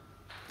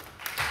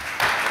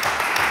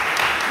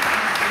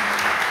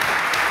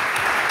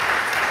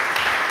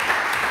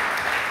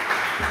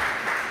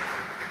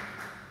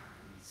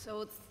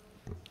 So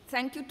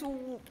thank you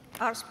to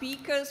our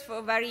speakers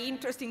for very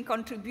interesting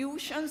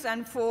contributions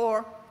and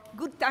for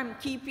good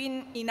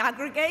timekeeping in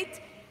aggregate.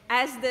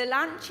 As the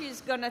lunch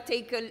is going to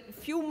take a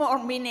few more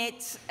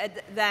minutes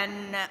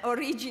than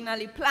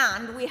originally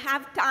planned, we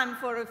have time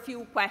for a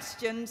few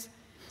questions.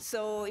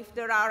 So if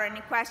there are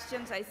any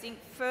questions, I think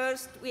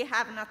first we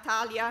have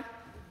Natalia,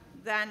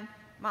 then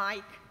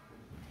Mike,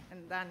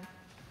 and then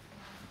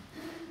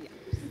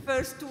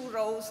first two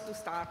rows to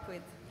start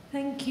with.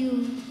 Thank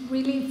you.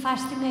 Really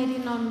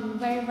fascinating on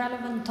very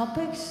relevant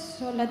topics.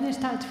 So let me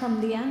start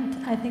from the end.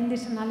 I think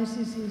this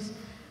analysis is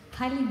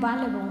highly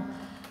valuable.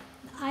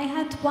 I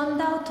had one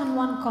doubt and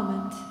one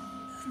comment.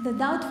 The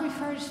doubt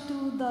refers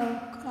to the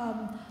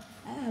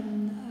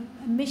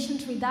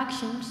emissions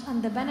reductions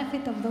and the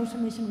benefit of those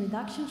emission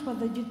reductions,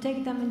 whether you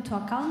take them into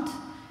account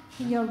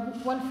in your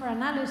welfare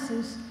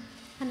analysis,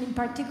 and in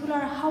particular,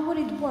 how would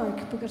it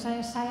work? Because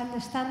as I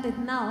understand it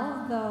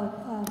now, the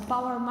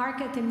power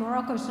market in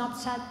Morocco is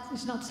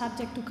not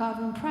subject to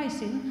carbon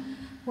pricing,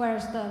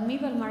 whereas the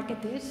MIBEL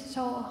market is.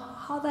 So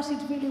how does it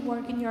really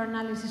work in your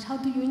analysis? How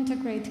do you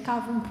integrate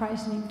carbon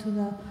pricing into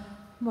the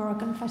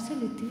Moroccan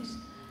facilities?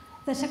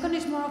 The second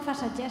is more of a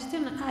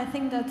suggestion. I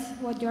think that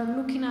what you're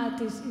looking at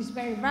is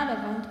very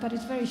relevant, but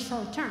it's very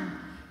short term,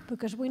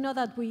 because we know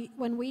that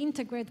when we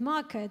integrate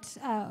markets,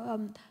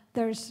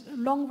 there's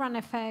long-run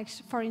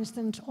effects, for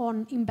instance,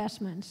 on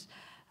investments.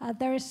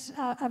 There is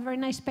a very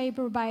nice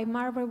paper by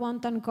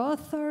Marbrewant and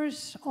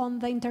co-authors on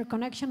the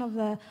interconnection of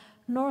the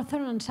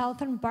northern and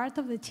southern part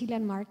of the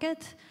Chilean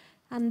market,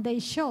 and they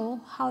show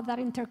how that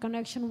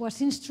interconnection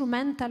was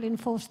instrumental in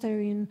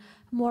fostering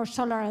more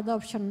solar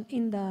adoption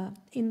in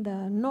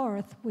the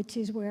north, which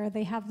is where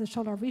they have the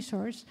solar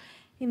resource,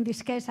 in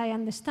this case, I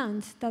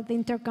understand that the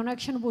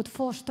interconnection would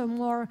foster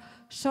more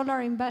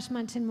solar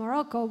investments in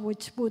Morocco,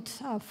 which would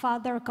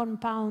further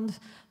compound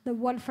the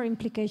welfare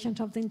implications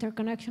of the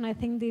interconnection. I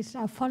think this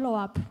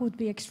follow-up would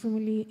be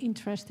extremely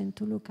interesting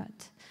to look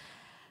at.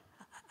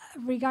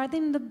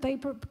 Regarding the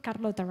paper,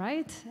 Carlotta,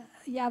 right?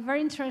 Yeah,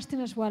 very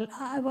interesting as well.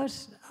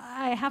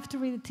 I have to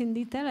read it in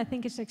detail. I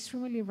think it's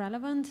extremely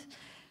relevant.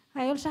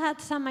 I also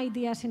had some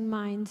ideas in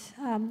mind.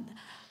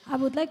 I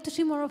would like to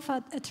see more of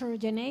a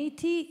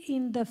heterogeneity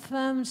in the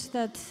firms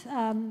that,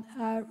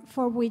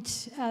 for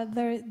which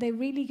they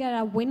really get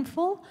a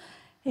windfall.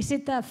 Is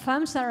it the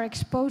firms that are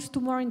exposed to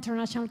more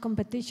international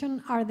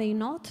competition? Are they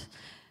not?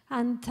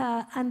 And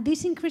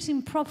this increase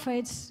in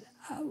profits,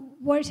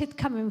 where is it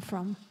coming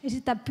from? Is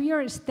it a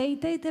pure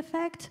state aid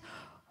effect?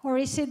 Or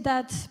is it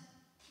that,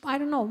 I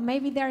don't know,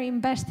 maybe they're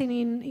investing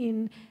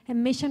in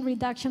emission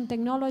reduction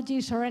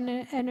technologies or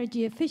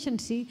energy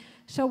efficiency,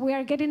 so we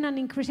are getting an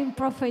increase in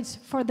profits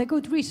for the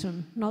good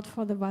reason, not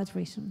for the bad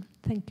reason.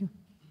 Thank you.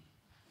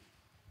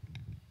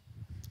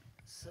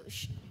 So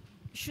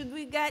should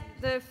we get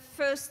the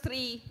first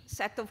three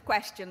set of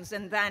questions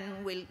and then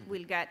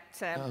we'll get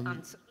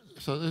answers?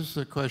 So this is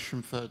a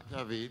question for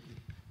David.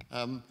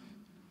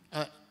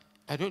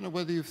 I don't know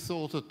whether you've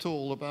thought at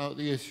all about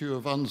the issue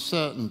of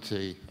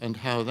uncertainty and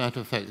how that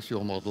affects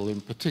your model.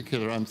 In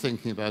particular, I'm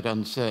thinking about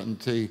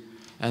uncertainty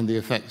and the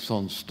effects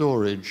on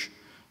storage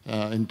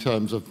in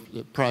terms of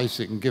the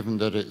pricing, given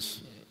that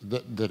it's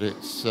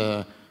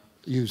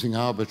using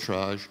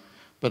arbitrage.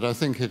 But I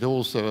think it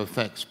also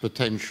affects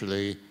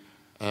potentially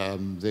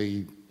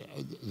the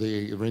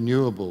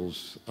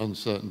renewables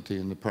uncertainty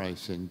in the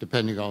pricing,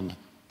 depending on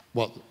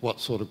what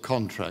sort of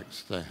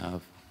contracts they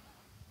have.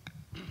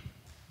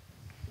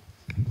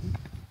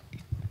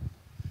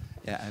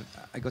 Yeah,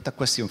 I got a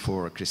question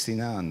for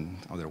Cristina and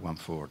other one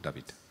for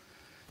David.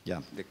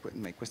 Yeah,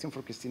 my question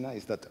for Cristina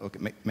is that,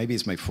 okay, maybe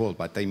it's my fault,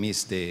 but I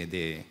missed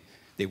the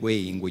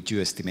way in which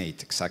you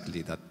estimate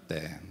exactly that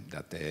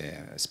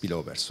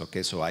spillovers,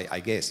 okay? So I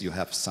guess you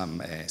have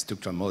some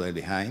structural model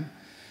behind,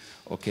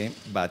 okay?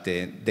 But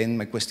then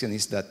my question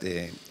is that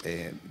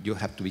you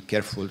have to be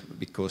careful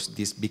because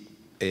this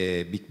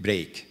big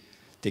break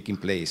taking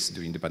place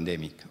during the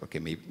pandemic, okay,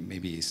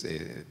 maybe it's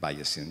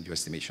bias in your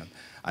estimation.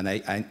 And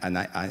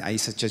I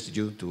suggest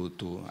you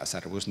to as a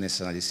robustness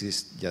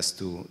analysis, just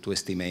to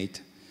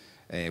estimate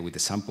with the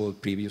sample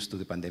previous to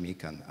the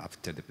pandemic and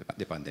after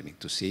the pandemic,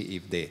 to see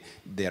if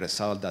the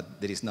result that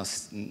there is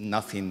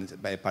nothing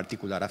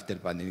particular after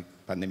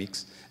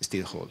pandemics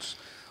still holds.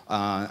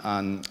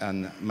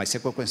 And my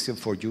second question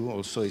for you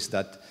also is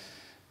that,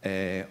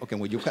 okay,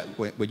 when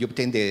you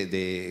obtain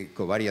the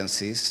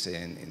covariances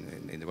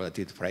in the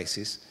volatility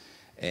prices,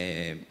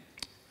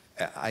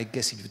 I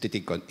guess if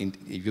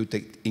you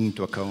take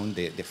into account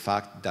the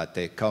fact that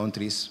the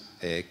countries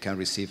can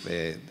receive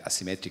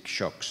asymmetric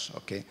shocks,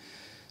 okay?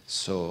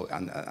 So,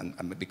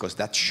 and because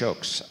that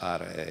shocks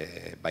are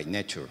by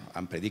nature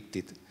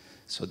unpredicted,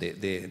 so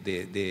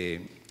the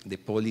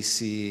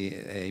policy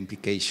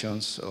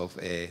implications of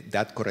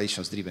that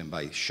correlations driven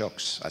by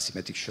shocks,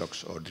 asymmetric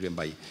shocks, or driven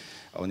by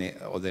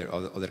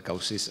other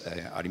causes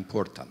are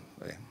important.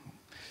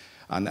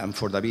 And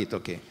for David,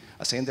 okay,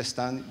 as I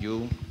understand,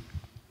 you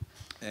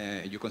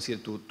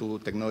consider two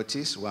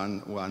technologies,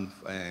 one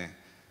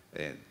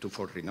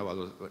for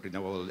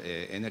renewable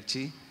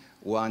energy.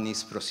 One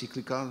is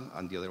procyclical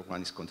and the other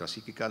one is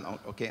contracyclical.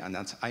 Okay, and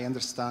as I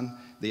understand,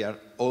 they are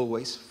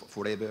always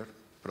forever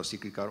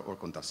procyclical or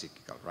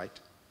contracyclical, right?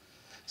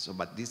 So,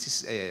 but this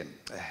is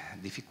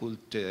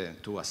difficult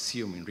to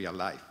assume in real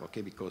life,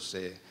 okay, because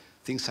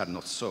things are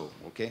not so,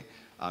 okay?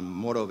 And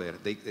moreover,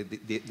 the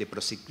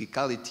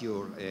procyclicality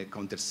or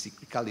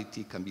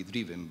countercyclicality can be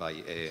driven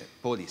by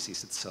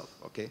policies itself,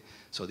 okay?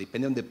 So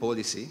depending on the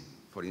policy,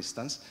 for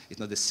instance, it's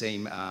not the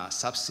same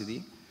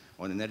subsidy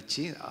on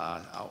energy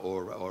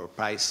or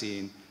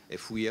pricing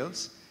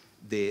fuels.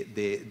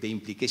 The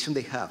implication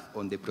they have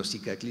on the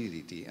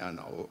procyclicality and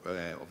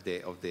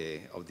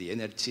of the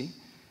energy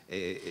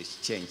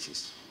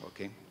changes,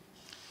 okay?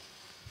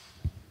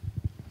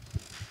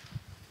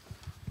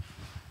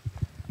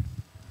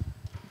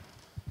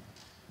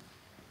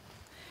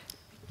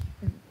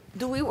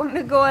 Do we want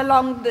to go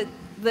along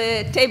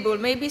the table?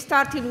 Maybe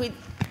starting with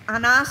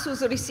Anas,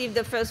 who's received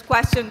the first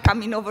question,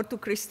 coming over to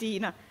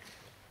Cristina.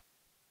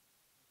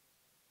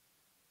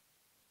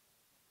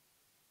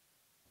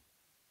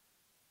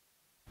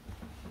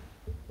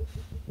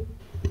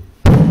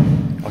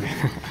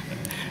 Okay.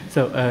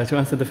 So to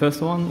answer the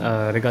first one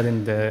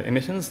regarding the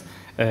emissions,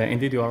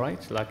 indeed you are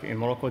right. Like in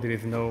Morocco, there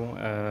is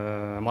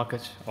no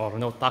market or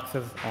no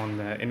taxes on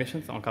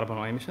emissions, on carbon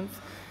emissions.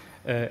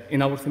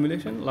 In our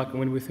simulation, like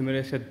when we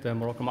simulated the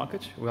Moroccan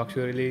market, we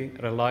actually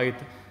relied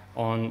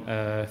on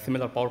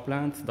similar power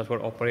plants that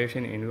were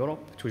operating in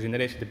Europe to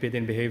generate the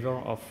bidding behavior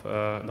of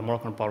the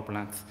Moroccan power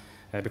plants.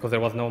 Because there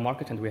was no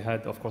market and we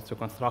had, of course, to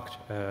construct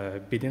a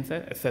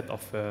set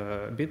of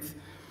bids.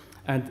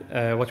 And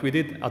what we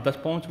did at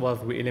that point was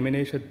we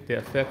eliminated the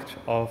effect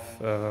of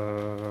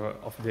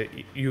the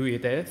EU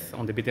ETS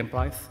on the bidding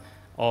price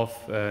of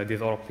these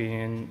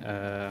European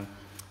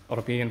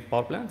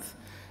power plants,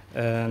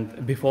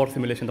 and before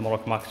simulating the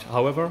Moroccan market.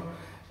 However,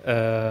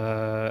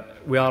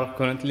 we are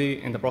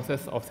currently in the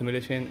process of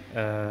simulating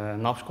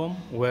NAFSCOM,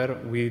 where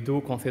we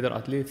do consider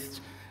at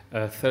least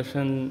a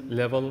certain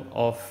level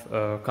of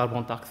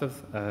carbon taxes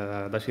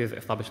that is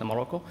established in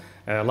Morocco,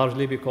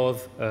 largely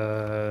because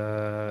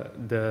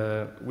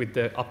with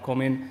the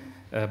upcoming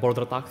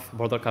border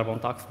carbon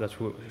tax that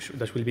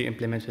will be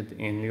implemented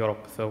in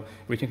Europe. So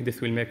we think this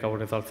will make our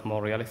results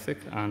more realistic,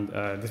 and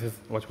this is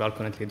what we are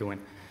currently doing.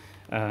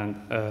 And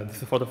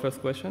this is for the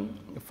first question.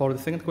 For the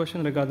second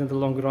question regarding the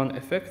long-run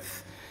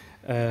effects,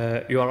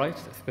 you are right,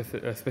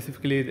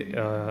 specifically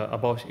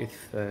about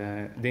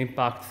the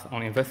impact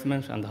on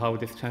investment and how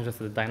this changes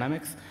the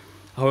dynamics.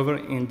 However,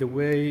 in the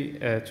way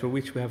through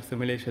which we have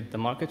simulated the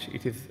market,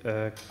 it is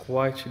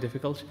quite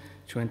difficult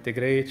to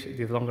integrate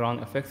these long-run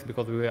effects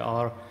because we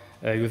are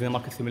using a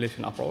market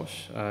simulation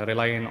approach,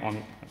 relying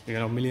on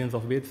millions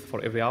of bits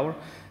for every hour.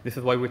 This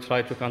is why we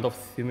try to kind of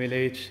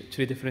simulate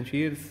 3 different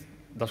years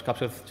that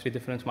captures 3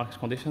 different market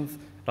conditions,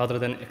 rather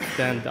than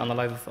extend the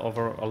analysis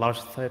over a large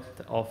set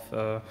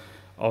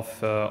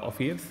of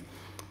years.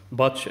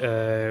 But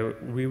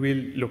we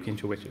will look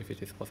into it if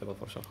it is possible,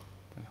 for sure.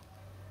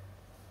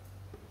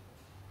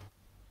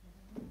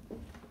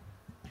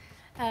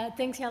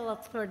 Thanks a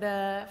lot for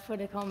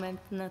the comment,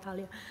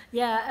 Natalia.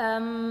 Yeah,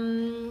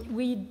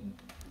 we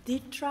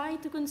did try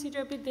to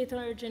consider a bit the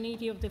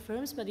heterogeneity of the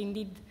firms, but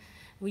indeed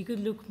we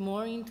could look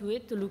more into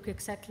it to look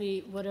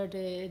exactly what are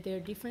their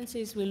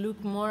differences. We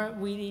look more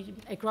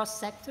across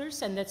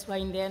sectors, and that's why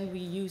in the end we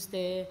use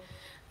the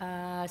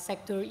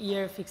sector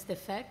year fixed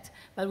effect,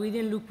 but we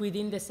didn't look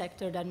within the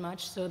sector that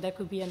much, so that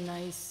could be a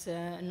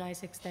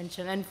nice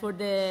extension. And for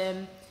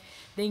the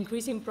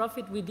increase in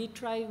profit, we did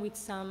try with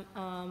some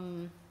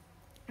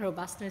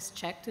robustness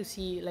check to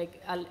see,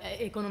 like,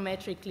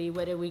 econometrically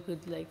whether we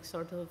could, like,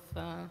 sort of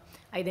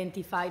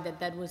identify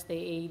that was the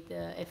aid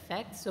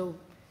effect. So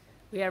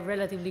we are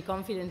relatively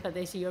confident, but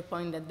I see your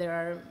point that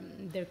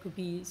there could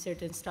be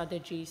certain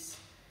strategies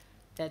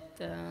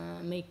that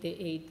make the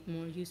aid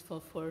more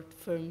useful for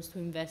firms to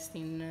invest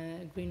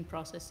in green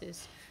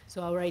processes.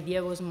 So our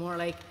idea was more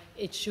like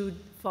it should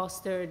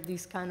foster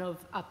this kind of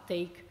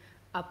uptake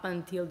up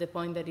until the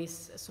point that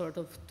is sort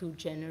of too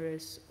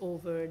generous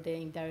over the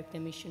indirect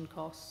emission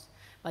costs.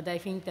 But I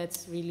think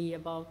that's really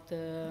about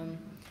the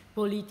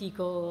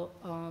political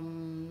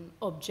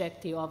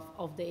objective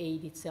of the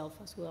aid itself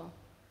as well.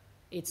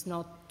 It's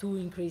not to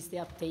increase the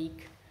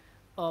uptake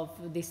of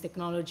this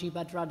technology,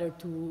 but rather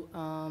to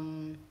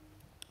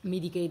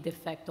mitigate the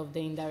effect of the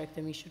indirect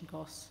emission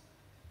costs.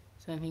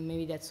 So I think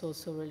maybe that's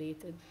also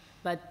related.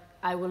 But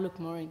I will look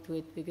more into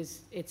it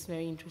because it's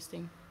very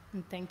interesting.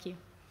 And thank you.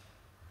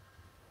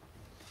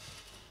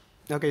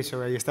 Okay,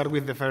 so I start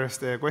with the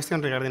first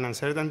question regarding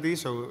uncertainty.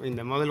 So in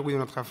the model, we do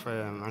not have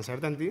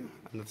uncertainty,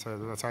 and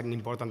that's an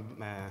important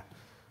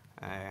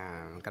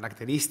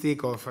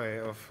characteristic of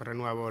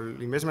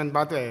renewable investment.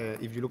 But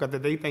if you look at the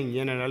data in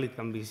general, it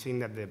can be seen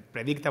that the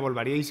predictable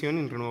variation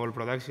in renewable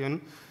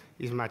production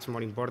is much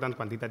more important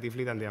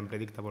quantitatively than the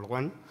unpredictable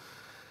one.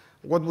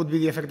 What would be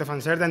the effect of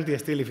uncertainty?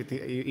 Still,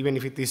 even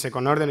if it is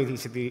second order, it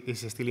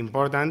is still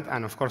important.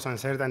 And of course,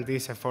 uncertainty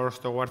is a force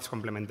towards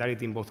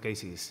complementarity in both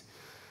cases.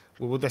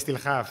 We would still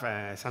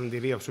have some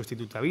degree of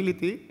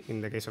substitutability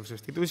in the case of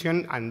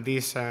substitution, and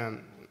this,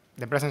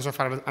 the presence of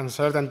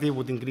uncertainty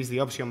would increase the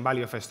option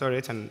value of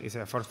storage and is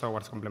a force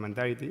towards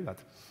complementarity, but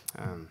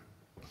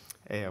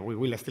we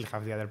will still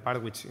have the other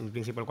part, which in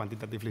principle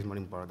quantitatively is more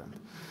important.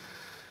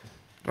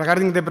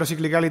 Regarding the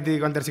procyclicality,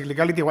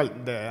 countercyclicality, well,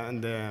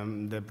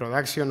 the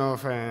production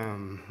of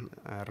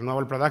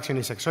renewable production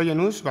is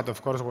exogenous, but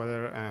of course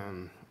whether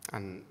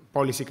and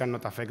policy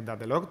cannot affect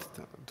that a lot,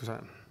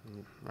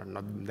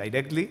 not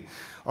directly.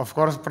 Of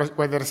course,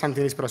 whether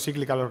something is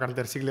procyclical or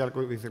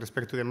countercyclical with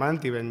respect to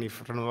demand, even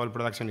if renewable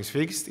production is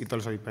fixed, it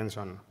also depends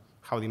on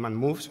how demand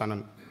moves,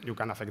 and you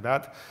can affect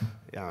that.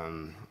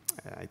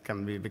 It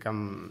can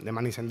become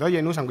demand is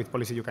endogenous, and with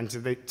policy you can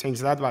change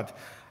that, but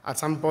at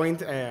some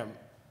point,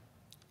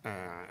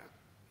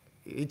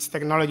 each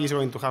technology is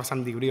going to have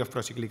some degree of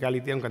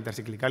procyclicality and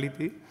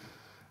countercyclicality,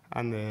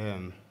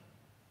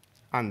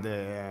 and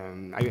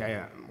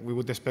we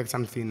would expect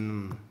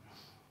something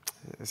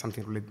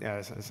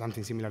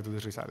similar to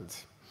these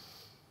results.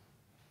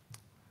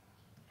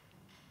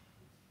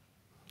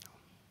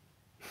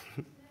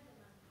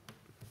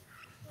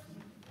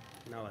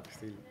 No, but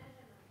still.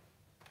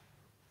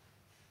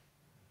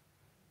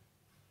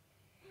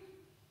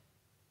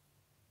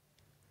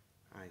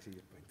 I see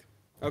your point.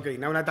 Okay,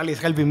 now Natalie is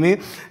helping me.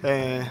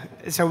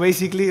 So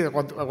basically,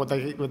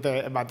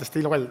 but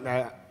still, well,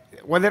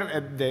 whether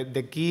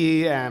the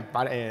key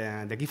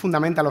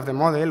fundamental of the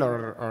model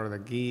or the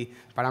key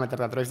parameter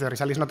that drives the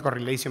result is not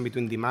correlation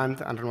between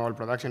demand and renewable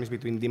production, it's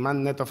between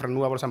demand net of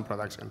renewables and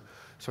production.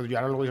 So you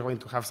are always going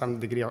to have some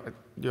degree of,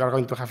 you are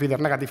going to have either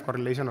negative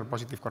correlation or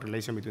positive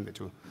correlation between the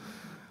two.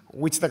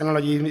 Which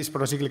technology is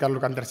procyclical or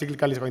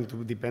countercyclical is going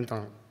to depend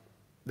on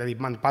the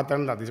demand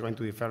pattern that is going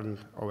to differ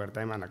over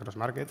time and across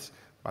markets,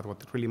 but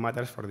what really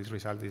matters for this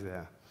result is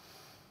the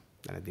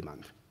net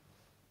demand.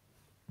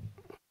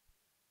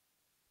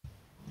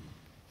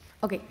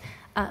 Okay,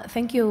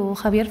 thank you,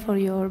 Javier, for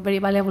your very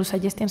valuable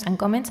suggestions and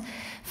comments.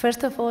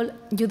 First of all,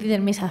 you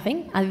didn't miss a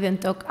thing. I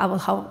didn't talk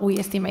about how we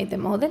estimate the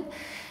model.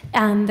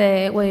 And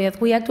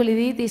what we actually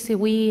did is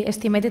we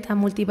estimated a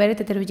multivariate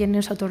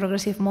heterogeneous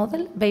autoregressive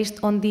model based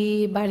on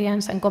the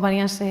variance and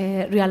covariance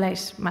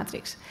realized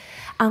matrix.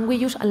 And we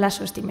use a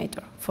lasso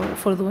estimator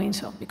for doing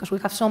so, because we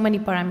have so many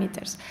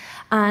parameters.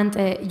 And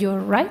you're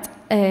right,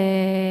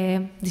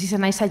 this is a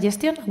nice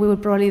suggestion. We will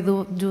probably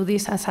do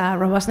this as a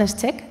robustness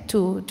check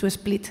to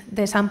split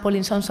the sample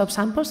in some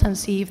subsamples and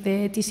see if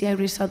the TCI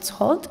results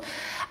hold.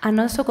 And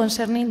also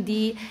concerning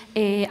the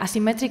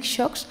asymmetric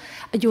shocks,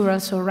 you're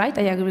also right,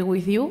 I agree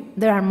with you.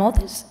 There are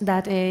models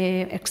that,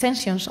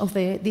 extensions of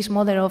this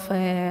model of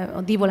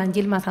Diebold and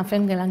Yilmaz and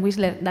Fengel and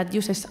Whistler that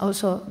uses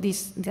also the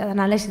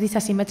analysis, this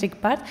asymmetric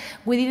part.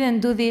 We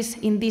didn't do this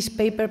in this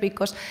paper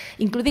because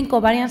including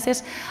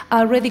covariances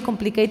already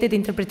complicated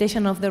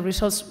interpretation of the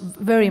results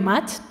very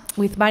much.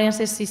 With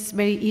variances, it's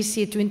very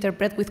easy to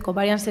interpret. With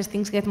covariances,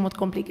 things get more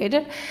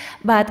complicated.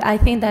 But I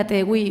think that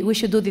we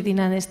should do it in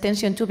an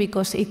extension too,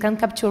 because it can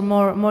capture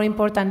more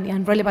important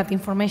and relevant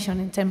information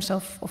in terms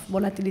of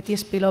volatility,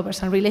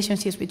 spillovers, and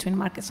relationships between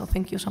markets. So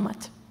thank you so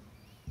much.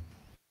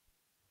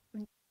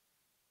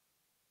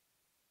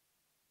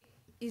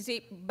 Is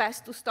it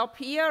best to stop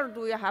here, or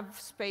do you have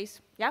space?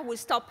 Yeah, we'll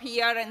stop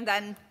here and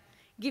then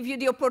give you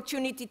the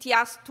opportunity to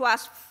ask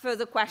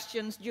further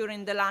questions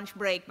during the lunch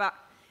break. But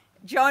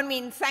join me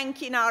in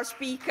thanking our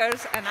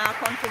speakers and our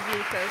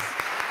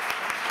contributors.